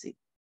 Let me see.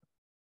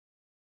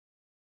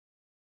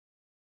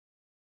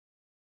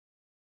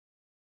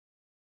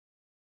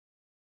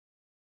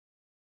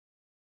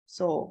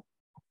 So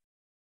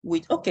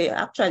with, okay,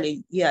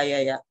 actually,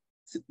 yeah.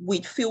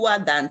 With fewer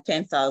than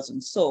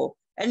 10,000. So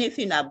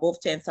anything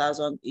above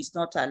 10,000 is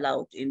not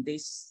allowed in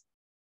this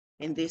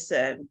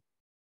data,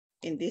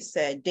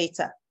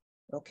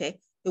 okay?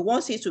 It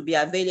wants it to be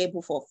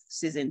available for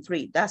season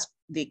 3. That's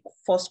the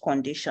first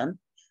condition.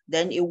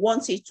 Then it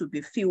wants it to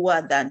be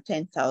fewer than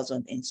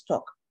 10,000 in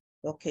stock.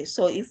 Okay,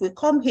 so if we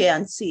come here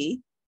and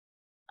see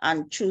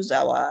and choose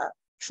our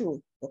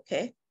true,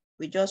 okay?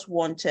 We just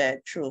want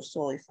true.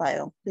 So if I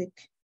unclick,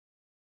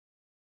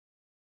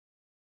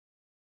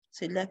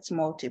 select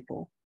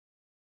multiple,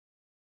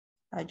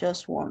 I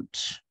just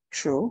want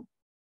true.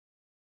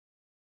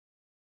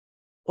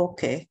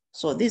 Okay,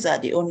 so these are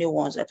the only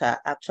ones that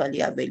are actually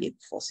available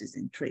for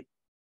season 3.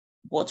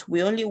 But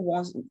we only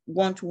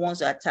want ones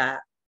that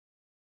are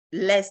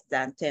less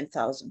than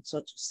 10,000, so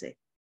to say.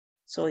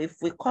 So if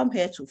we come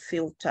here to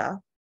filter,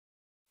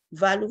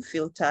 value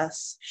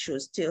filters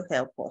should still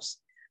help us.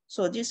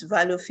 So these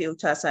value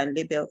filters and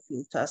label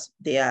filters,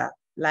 they are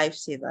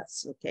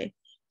lifesavers, okay?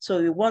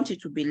 So we want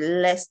it to be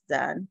less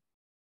than,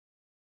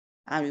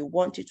 and we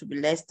want it to be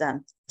less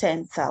than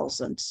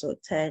 10,000. So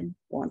 10,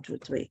 1, 2,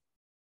 3.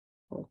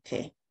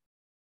 Okay,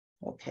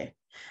 okay.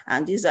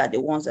 And these are the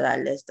ones that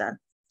are less than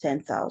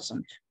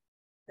 10,000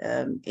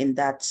 in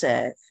that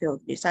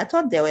field list. I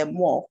thought there were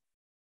more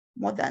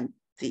than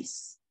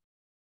this.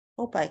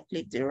 Hope I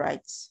clicked the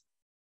right.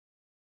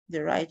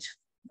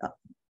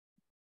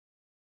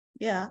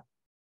 Yeah,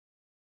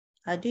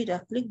 I did. I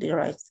clicked the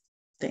right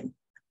thing.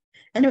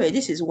 Anyway,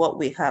 this is what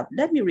we have.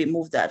 Let me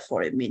remove that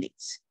for a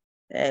minute.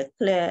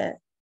 Clear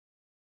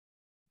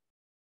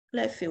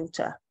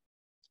filter.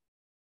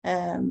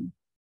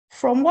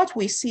 From what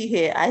we see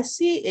here, I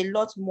see a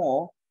lot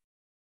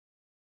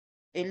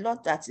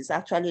that is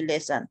actually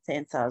less than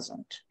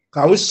 10,000.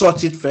 Can we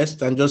sort it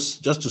first and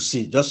just to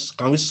see?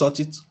 Can we sort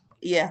it?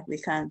 Yeah, we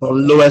can.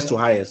 From lowest to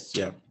highest,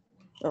 yeah.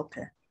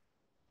 Okay.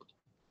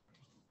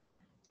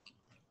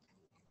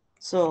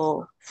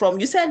 So from,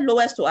 you said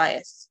lowest to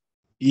highest?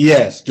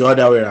 Yes, the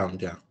other way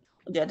around, yeah.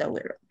 The other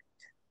way around.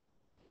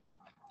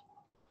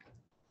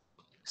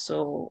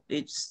 So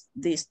it's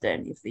this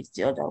then, if it's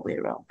the other way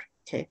around.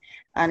 Okay.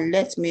 And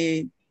let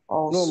me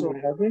also. No,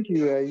 I think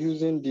you are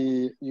using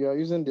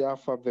the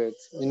alphabet.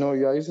 You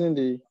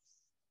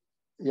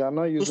are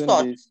not using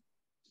the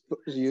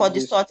for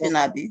the sorting,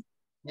 Abby.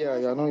 Yeah,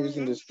 you are not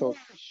using the stock.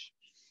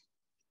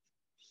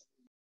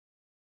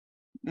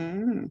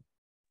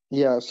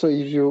 Yeah,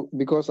 so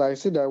because I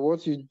see that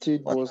what you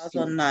did was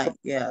 2009,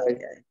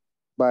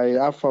 by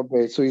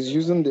alphabet. So it's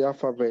using the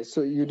alphabet.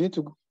 So you need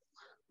to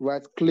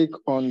right click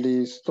on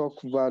the stock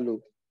value,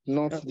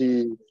 not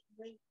the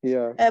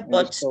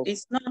but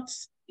it's not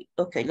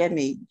okay. Let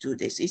me do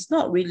this. It's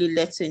not really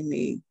letting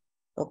me.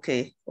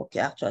 Okay,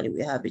 actually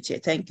we have it here.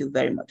 Thank you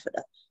very much for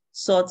that.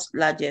 Sort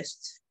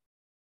largest.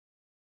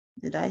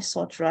 Did I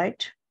sort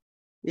right?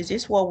 Is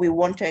this what we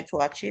wanted to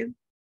achieve?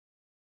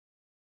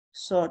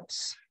 Sort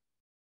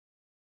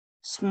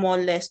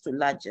smallest to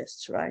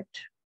largest, right?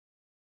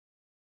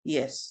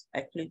 Yes,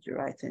 I clicked the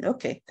right thing.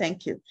 Okay,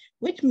 thank you.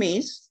 Which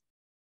means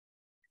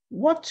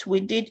what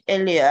we did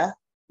earlier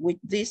with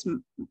this,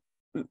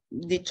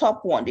 the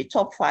top one, the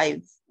top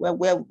 5, where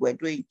we were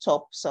doing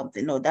top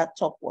something. No, that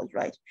top was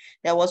right.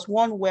 There was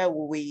one where there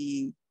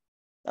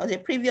was a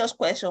previous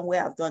question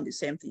where I've done the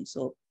same thing.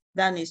 So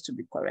that needs to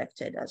be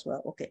corrected as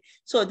well. Okay,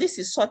 so this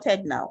is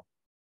sorted now.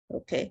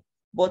 Okay,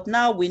 but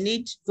now we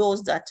need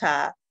those that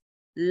are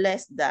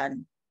less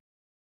than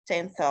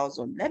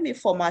 10,000. Let me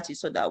format it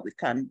so that we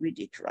can read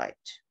it right.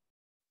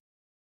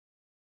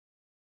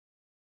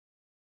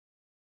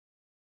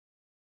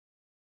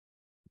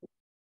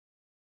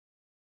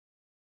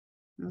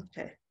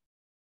 Okay.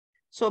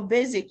 So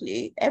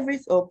basically,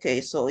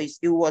 so it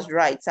was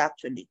right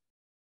actually.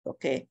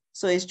 Okay,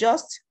 so it's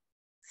just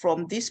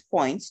from this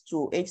point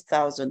to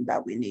 8,000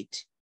 that we need.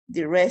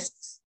 The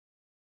rest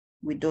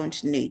we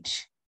don't need.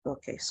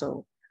 Okay,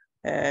 so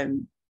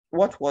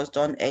what was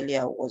done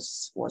earlier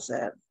was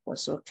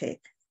okay.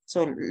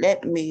 So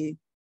let me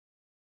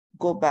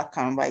go back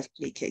and right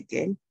click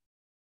again.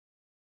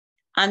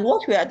 And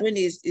what we are doing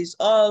is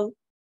all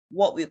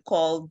what we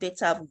call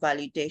data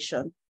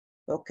validation.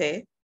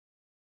 Okay,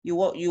 you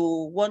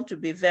want to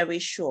be very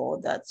sure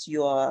that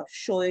you are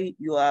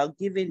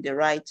giving the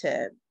right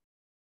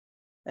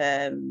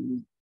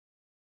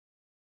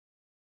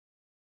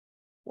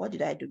what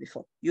did I do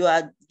before? You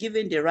are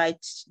giving the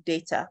right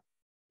data,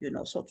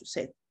 so to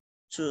say,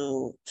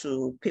 to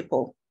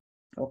people.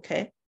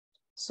 Okay,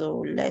 so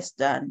less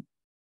than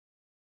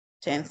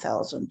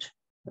 10,000.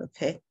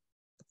 Okay.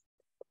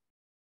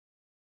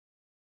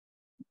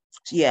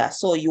 Yeah,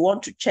 so you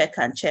want to check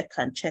and check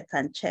and check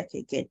and check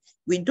again.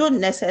 We don't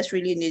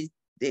necessarily need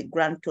the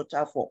grand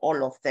total for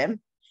all of them.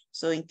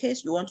 So in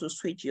case you want to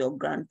switch your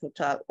grand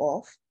total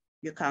off,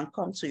 you can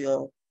come to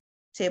your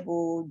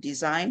table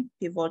design,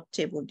 pivot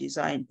table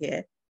design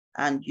here,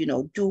 and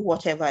do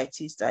whatever it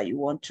is that you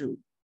want to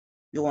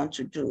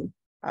do.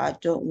 I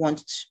don't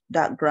want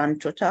that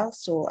grand total,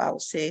 so I'll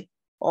say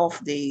off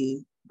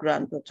the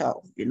grand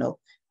total,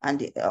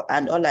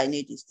 and all I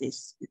need is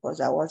this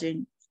because I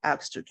wasn't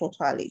asked to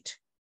total it.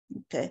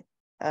 Okay,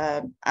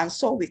 and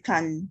so we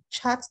can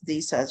chart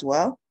this as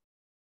well.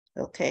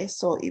 Okay,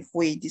 so if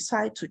we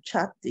decide to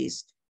chart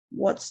this,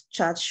 what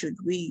chart should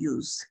we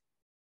use?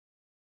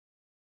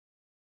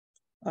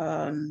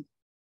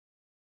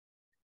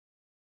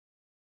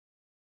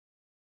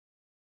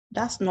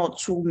 That's not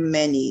too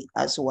many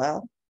as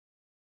well.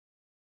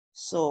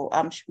 So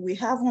we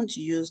haven't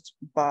used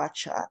bar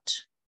chart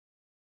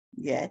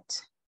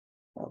yet.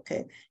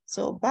 Okay,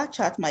 so bar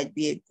chart might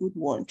be a good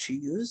one to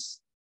use.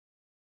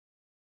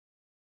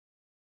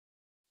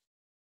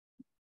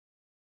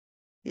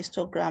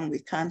 Histogram we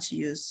can't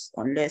use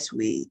unless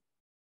we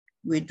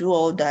do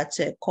all that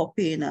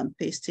copying and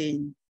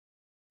pasting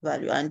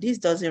value, and this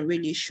doesn't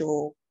really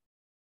show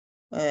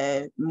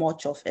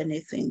much of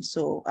anything.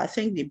 So I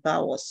think the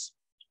bar was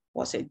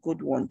a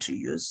good one to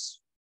use.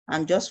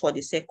 and just for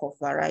the sake of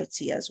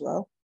variety as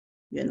well,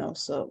 you know,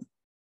 so,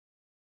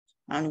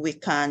 and we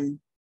can,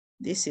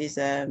 this is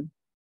a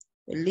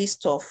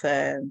list of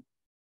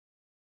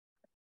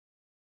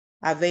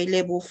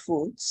available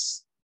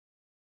fruits.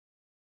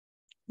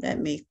 Let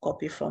me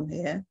copy from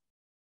here.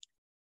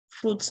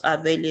 Fruits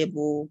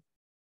available.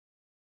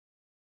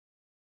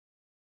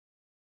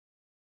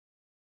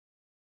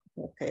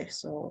 Okay,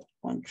 so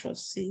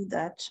Ctrl+C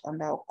that,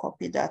 and I'll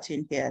copy that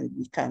in here, and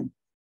we can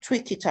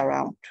tweak it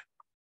around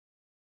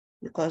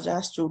because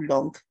that's too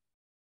long.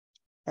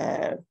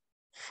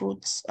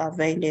 Fruits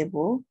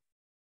available.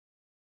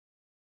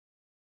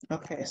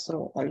 Okay,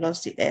 so I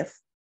lost the F.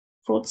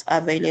 Fruits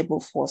available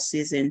for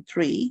season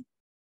 3.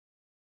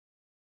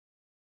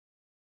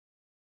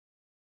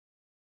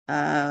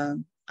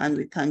 And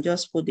we can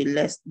just put the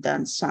less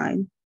than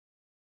sign,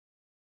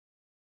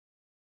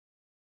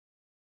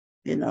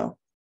 you know,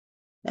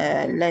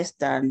 less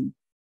than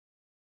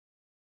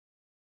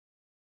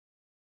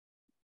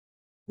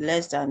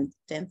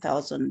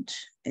 10,000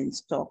 in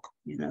stock,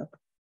 you know,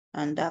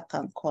 and that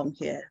can come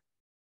here,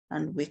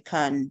 and we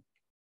can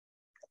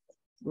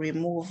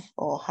remove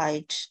or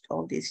hide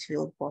all these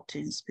field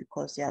buttons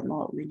because they are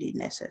not really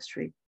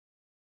necessary.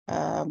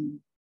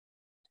 And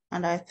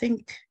I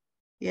think,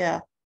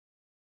 yeah,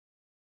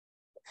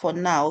 for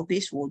now,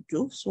 this will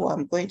do. So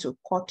I'm going to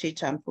cut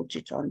it and put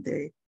it on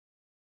the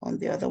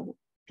other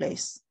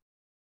place.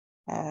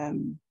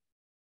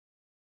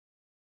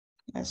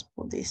 Let's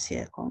put this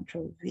here,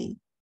 Ctrl+V.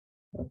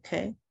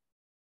 Okay.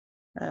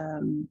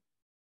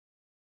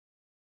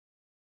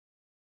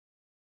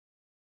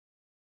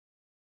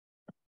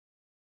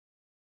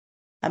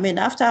 I mean,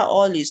 after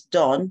all is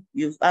done,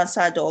 you've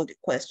answered all the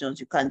questions,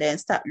 you can then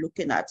start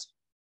looking at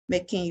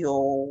making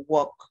your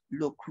work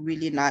look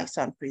really nice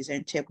and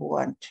presentable,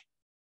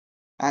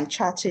 and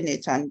charting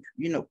it, and,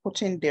 you know,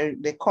 putting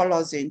the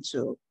colors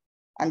into,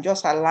 and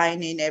just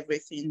aligning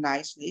everything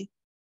nicely,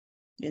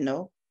 you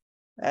know.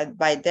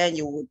 By then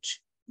you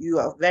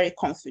are very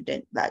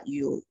confident that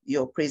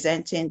you're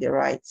presenting the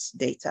right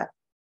data,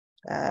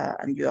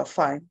 and you are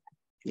fine,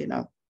 you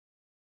know.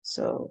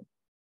 So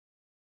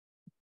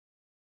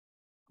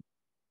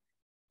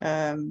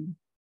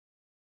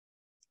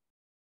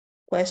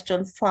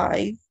question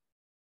 5,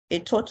 a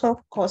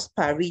total cost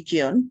per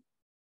region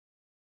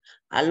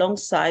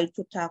alongside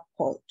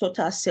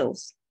total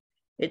sales.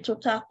 A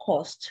total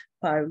cost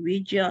per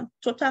region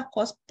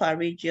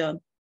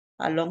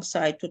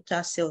alongside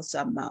total sales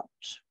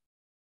amount.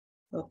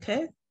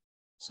 Okay,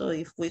 so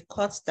if we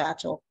cut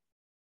that, or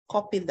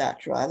copy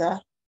that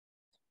rather,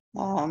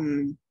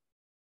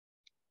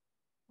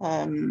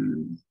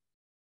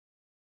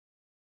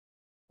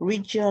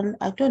 region,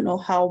 I don't know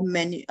how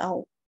many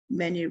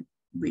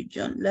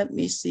region. Let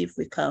me see if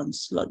we can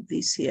slot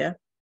this here,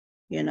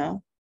 you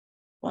know.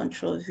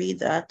 Ctrl+V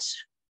that.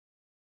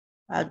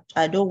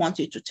 I don't want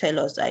it to tell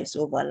us that it's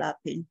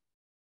overlapping.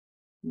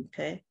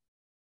 Okay,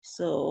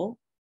 so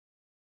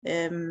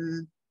I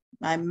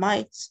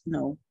might,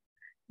 no,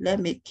 let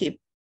me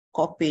keep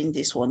copying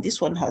this one. This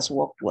one has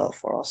worked well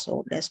for us,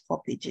 so let's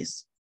copy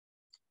this.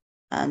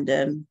 And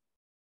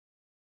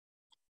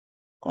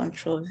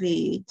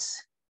Ctrl+V it.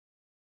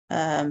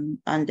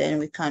 And then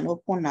we can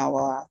open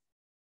our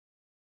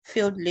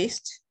field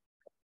list.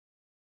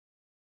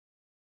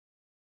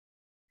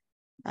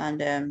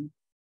 And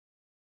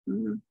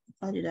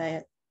how did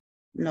I,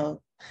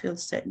 no, field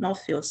set, not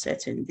field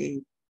setting,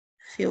 the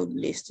field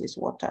list is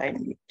what I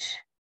need.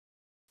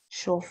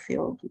 Show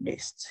field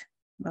list.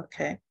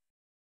 Okay,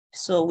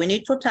 so we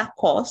need total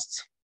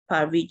cost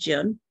per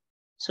region.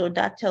 So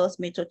that tells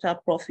me total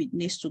profit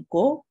needs to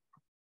go.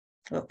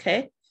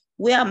 Okay,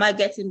 where am I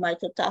getting my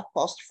total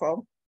cost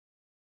from?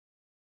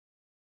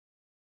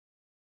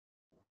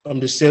 From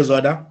the sales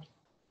order.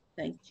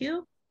 Thank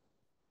you.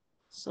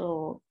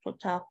 So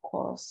total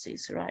cost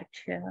is right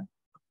here.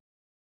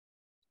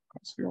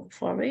 Let's look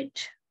for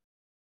it.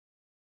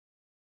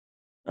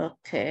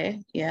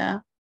 Okay, yeah.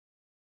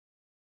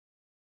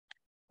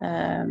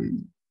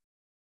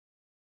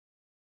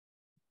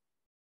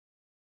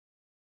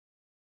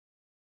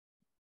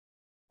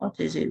 What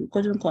is it? We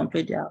couldn't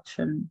complete the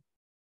action.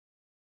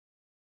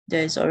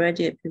 There's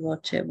already a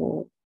pivot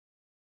table.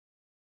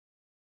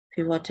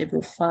 Pivot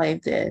table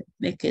 5 there.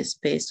 Make a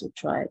space to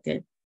try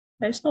again.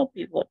 There's no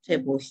pivot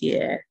table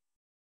here.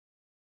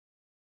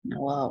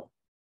 Wow.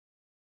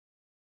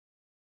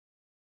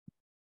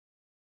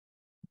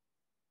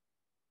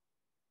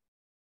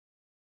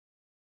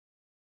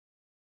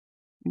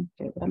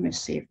 Okay, let me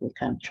see if we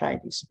can try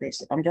this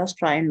space. I'm just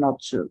trying not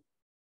to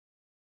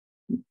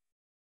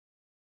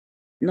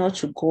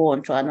go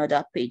onto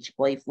another page,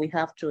 but if we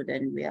have to,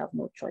 then we have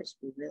no choice,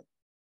 we will.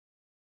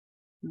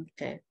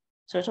 Okay,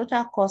 so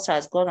total cost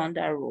has gone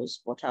under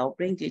rows, but I'll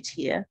bring it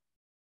here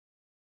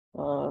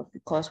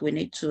because we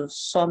need to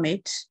sum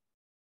it.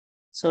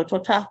 So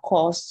total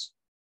cost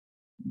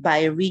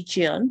by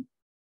region.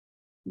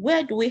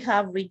 Where do we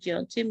have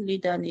region? Team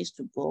leader needs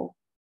to go.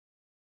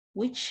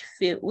 Which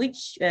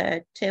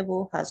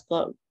table has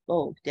got,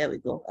 oh, there we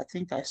go. I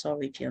think I saw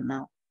region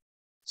now.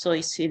 So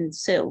it's in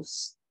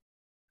sales.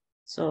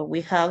 So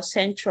we have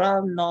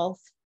central,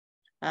 north,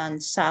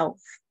 and south,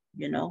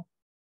 you know,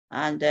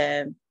 and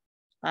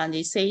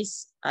it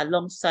says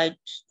alongside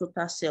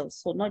total sales.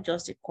 So not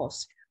just the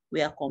cost,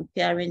 we are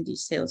comparing the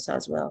sales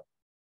as well.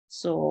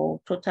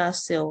 So total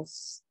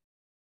sales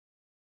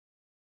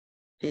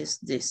is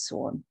this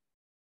one.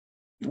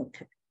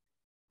 Okay,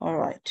 all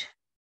right.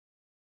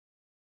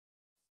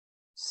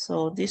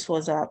 So this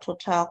was our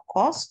total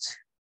cost.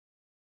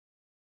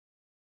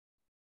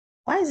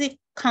 Why is it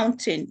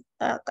counting?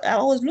 I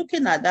was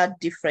looking at that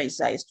difference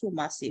that is too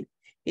massive.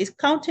 It's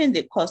counting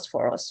the cost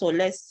for us. So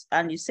let's,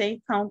 and you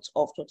say count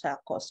of total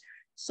cost.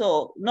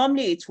 So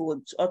normally it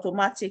would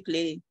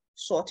automatically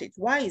sort it.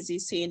 Why is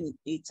it saying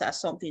it as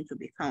something to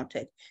be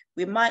counted?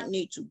 We might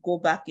need to go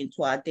back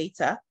into our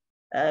data.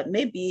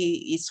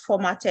 Maybe it's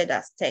formatted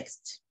as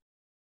text.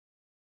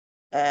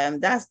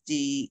 That's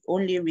the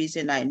only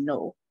reason I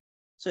know.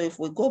 So if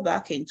we go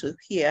back into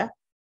here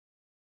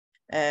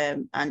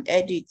and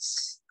edit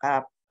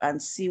and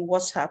see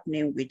what's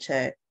happening with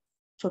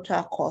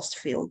total cost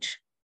field,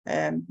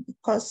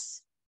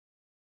 because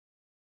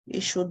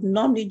it should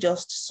normally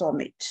just sum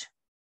it,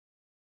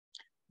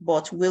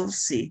 but we'll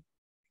see.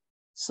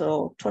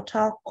 So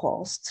total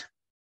cost.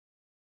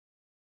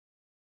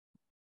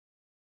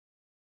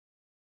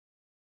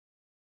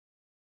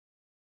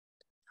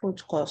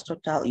 Food cost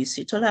total, you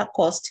see total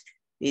cost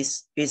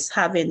is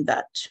having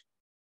that.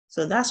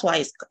 So that's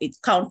why it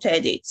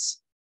counted it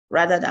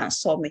rather than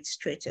sum it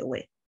straight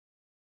away.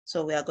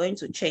 So we are going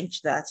to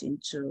change that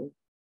into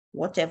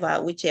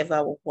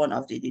whichever one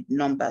of the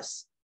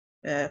numbers,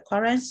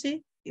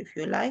 currency, if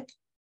you like,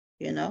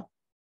 you know.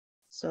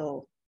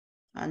 So,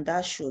 and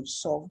that should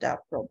solve that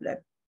problem.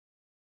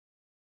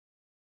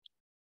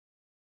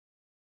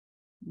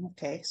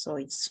 Okay, so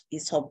it's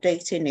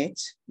updating it.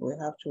 We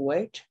have to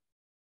wait.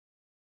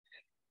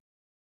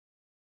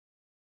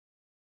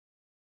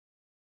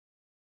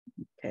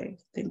 Okay, I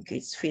think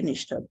it's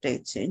finished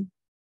updating.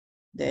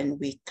 Then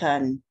we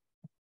can,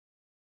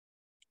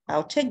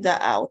 I'll take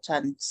that out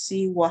and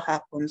see what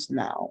happens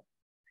now.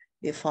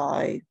 If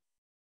I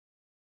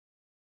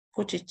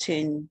put it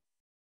in,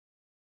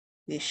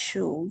 it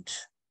should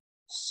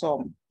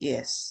sum,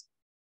 yes.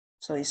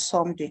 So it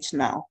summed it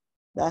now.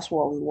 That's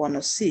what we want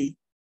to see,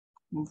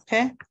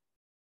 okay?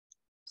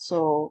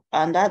 So,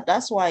 and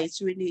that's why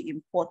it's really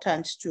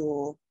important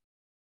to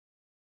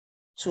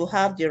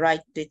have the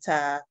right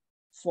data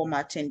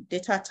formatting,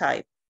 data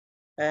type.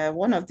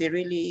 One of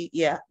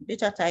the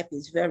data type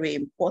is very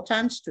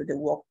important to the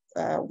work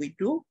we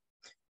do.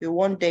 We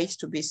want dates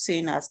to be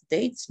seen as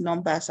dates,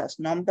 numbers as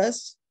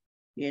numbers,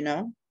 you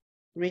know,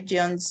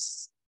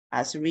 regions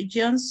as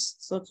regions,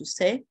 so to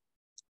say.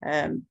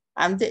 And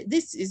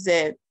this is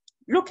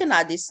looking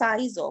at the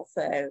size of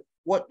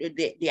what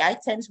the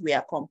items we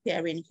are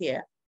comparing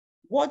here.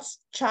 What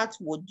chart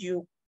would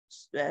you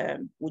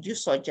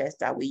suggest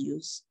that we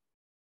use?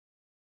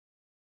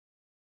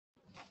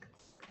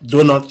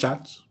 Donut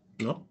chart,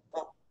 no?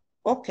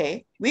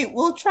 Okay, we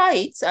will try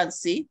it and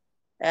see.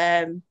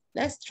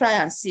 Let's try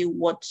and see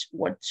what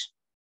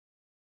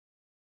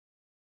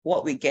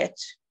we get.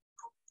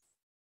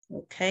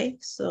 Okay,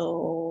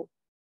 so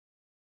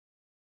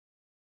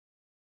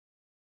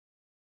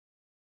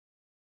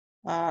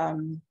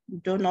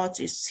donut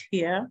is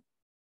here,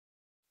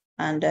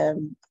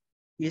 and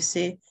you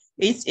see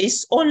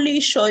it's only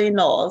showing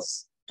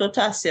us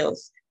total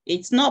sales.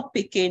 It's not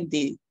picking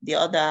the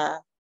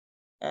other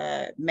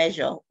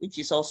measure, which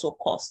is also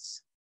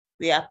costs.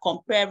 We are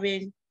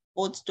comparing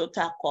both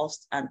total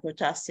cost and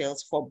total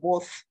sales for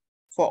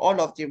all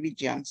of the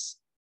regions,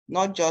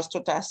 not just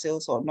total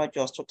sales or not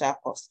just total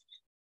cost.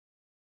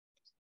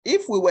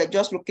 If we were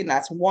just looking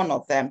at one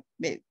of them,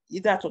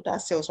 either total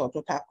sales or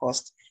total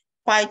cost,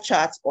 pie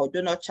chart or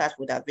donut chart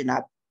would have been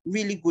a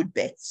really good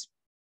bet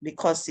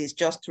because it's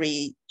just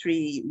three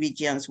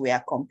regions we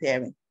are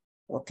comparing,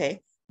 okay?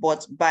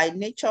 But by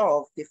nature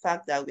of the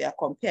fact that we are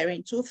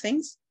comparing two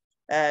things,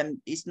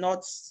 it's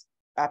not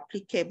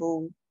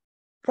applicable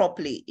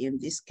properly in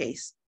this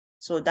case.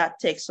 So that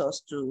takes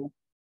us to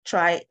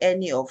try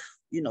any of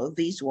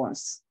these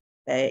ones,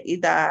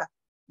 either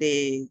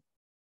the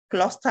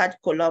clustered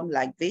column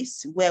like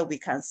this, where we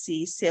can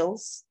see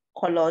sales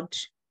colored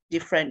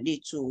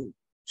differently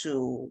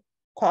to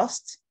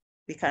cost.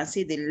 We can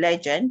see the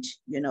legend,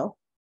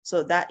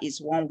 so that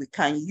is one we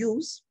can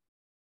use,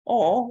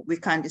 or we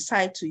can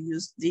decide to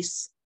use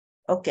this.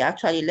 Okay,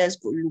 actually, let's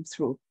go look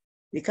through.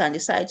 We can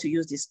decide to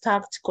use the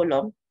stacked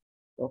column.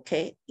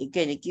 Okay,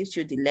 again, it gives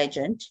you the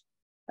legend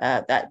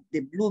that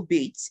the blue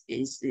bit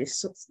is the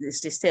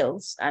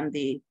sales and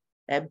the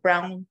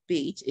brown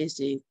bit is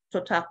the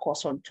total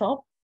cost on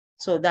top.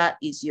 So that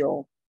is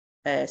your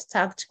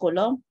stacked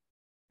column,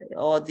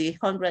 or the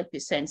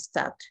 100%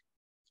 stacked,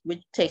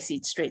 which takes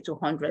it straight to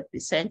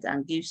 100%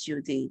 and gives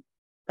you the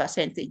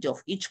percentage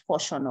of each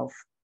portion of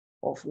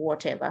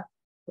whatever.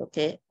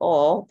 Okay,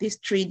 or this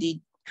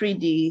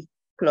 3D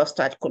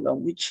clustered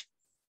column, which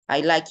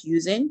I like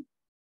using.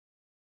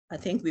 I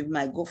think we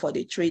might go for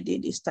the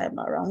 3D this time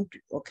around,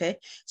 okay?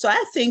 So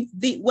I think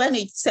when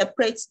it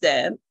separates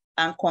them,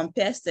 and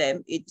compares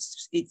them,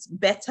 it's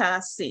better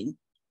seen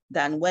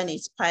than when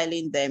it's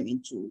piling them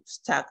into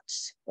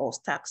stacks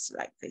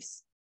like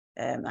this.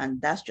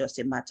 And that's just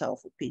a matter of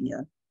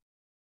opinion,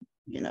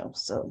 you know,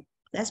 so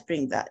let's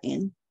bring that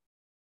in.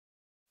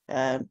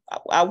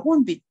 I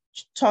won't be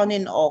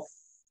turning off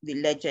the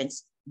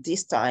legends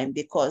this time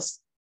because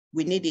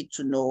we needed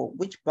to know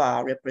which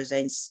bar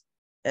represents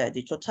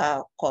the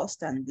total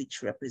cost and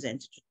which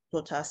represents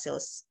total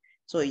sales.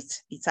 So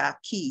it's our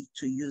key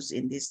to use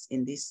in this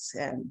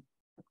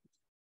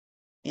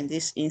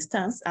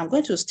instance. I'm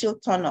going to still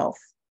turn off.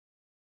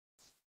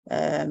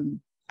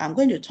 I'm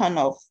going to turn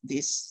off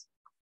this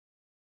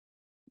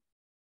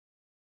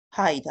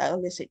hide. I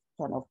always say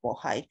turn off for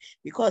hide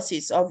because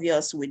it's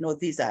obvious. We know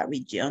these are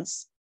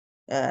regions,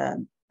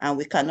 and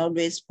we can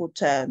always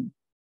put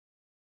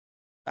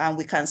and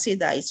we can see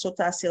that it's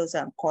total sales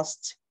and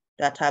cost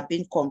that have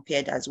been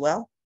compared as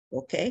well.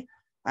 Okay,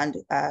 and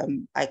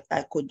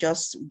I could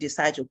just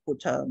decide to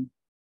put a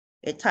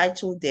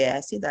title there.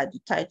 I see that the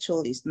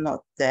title is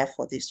not there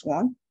for this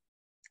one.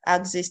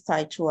 Axis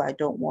title, I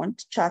don't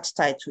want. Chart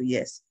title,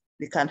 yes.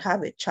 We can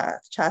have a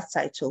chart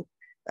title.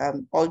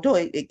 Although,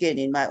 again,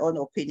 in my own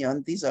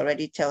opinion, this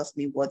already tells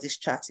me what this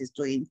chart is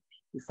doing.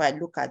 If I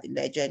look at the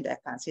legend, I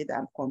can see that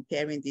I'm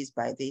comparing this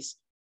by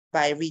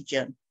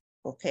region,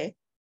 okay?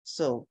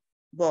 So,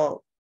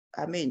 well,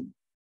 I mean,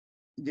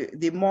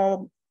 the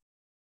more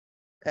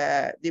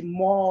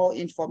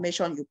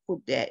information you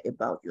put there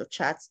about your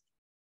chart,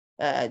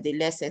 the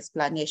less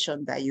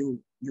explanation that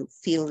you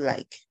feel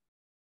like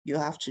you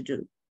have to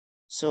do.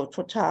 So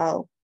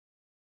total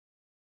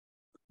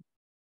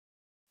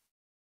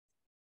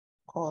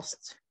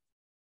cost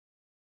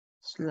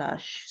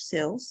 /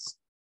 sales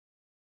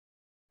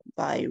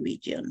by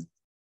region.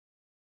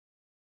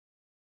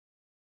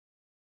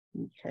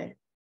 Okay.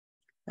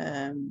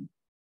 And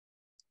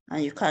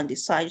you can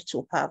decide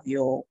to have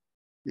your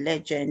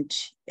legend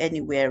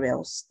anywhere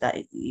else that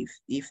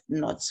if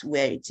not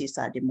where it is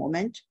at the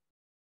moment.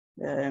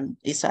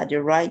 It's at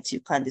the right,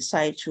 you can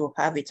decide to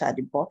have it at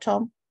the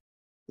bottom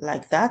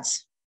like that,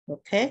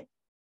 okay?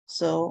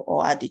 So,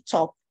 or at the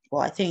top,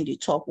 or I think the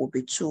top will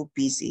be too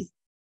busy.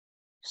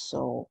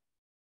 So,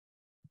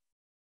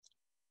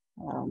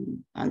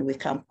 and we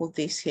can put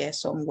this here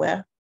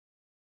somewhere.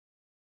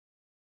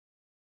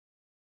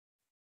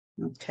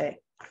 Okay.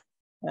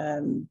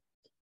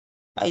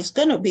 It's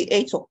going to be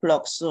 8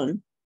 o'clock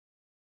soon.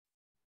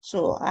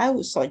 So I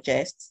would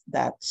suggest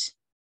that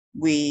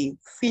we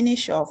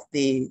finish off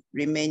the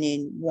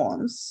remaining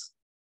ones.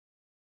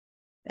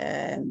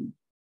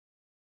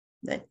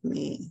 Let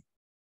me,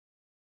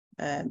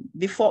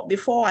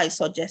 before I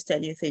suggest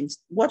anything,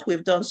 what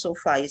we've done so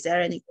far, is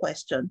there any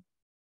question?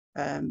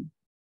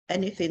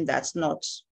 Anything that's not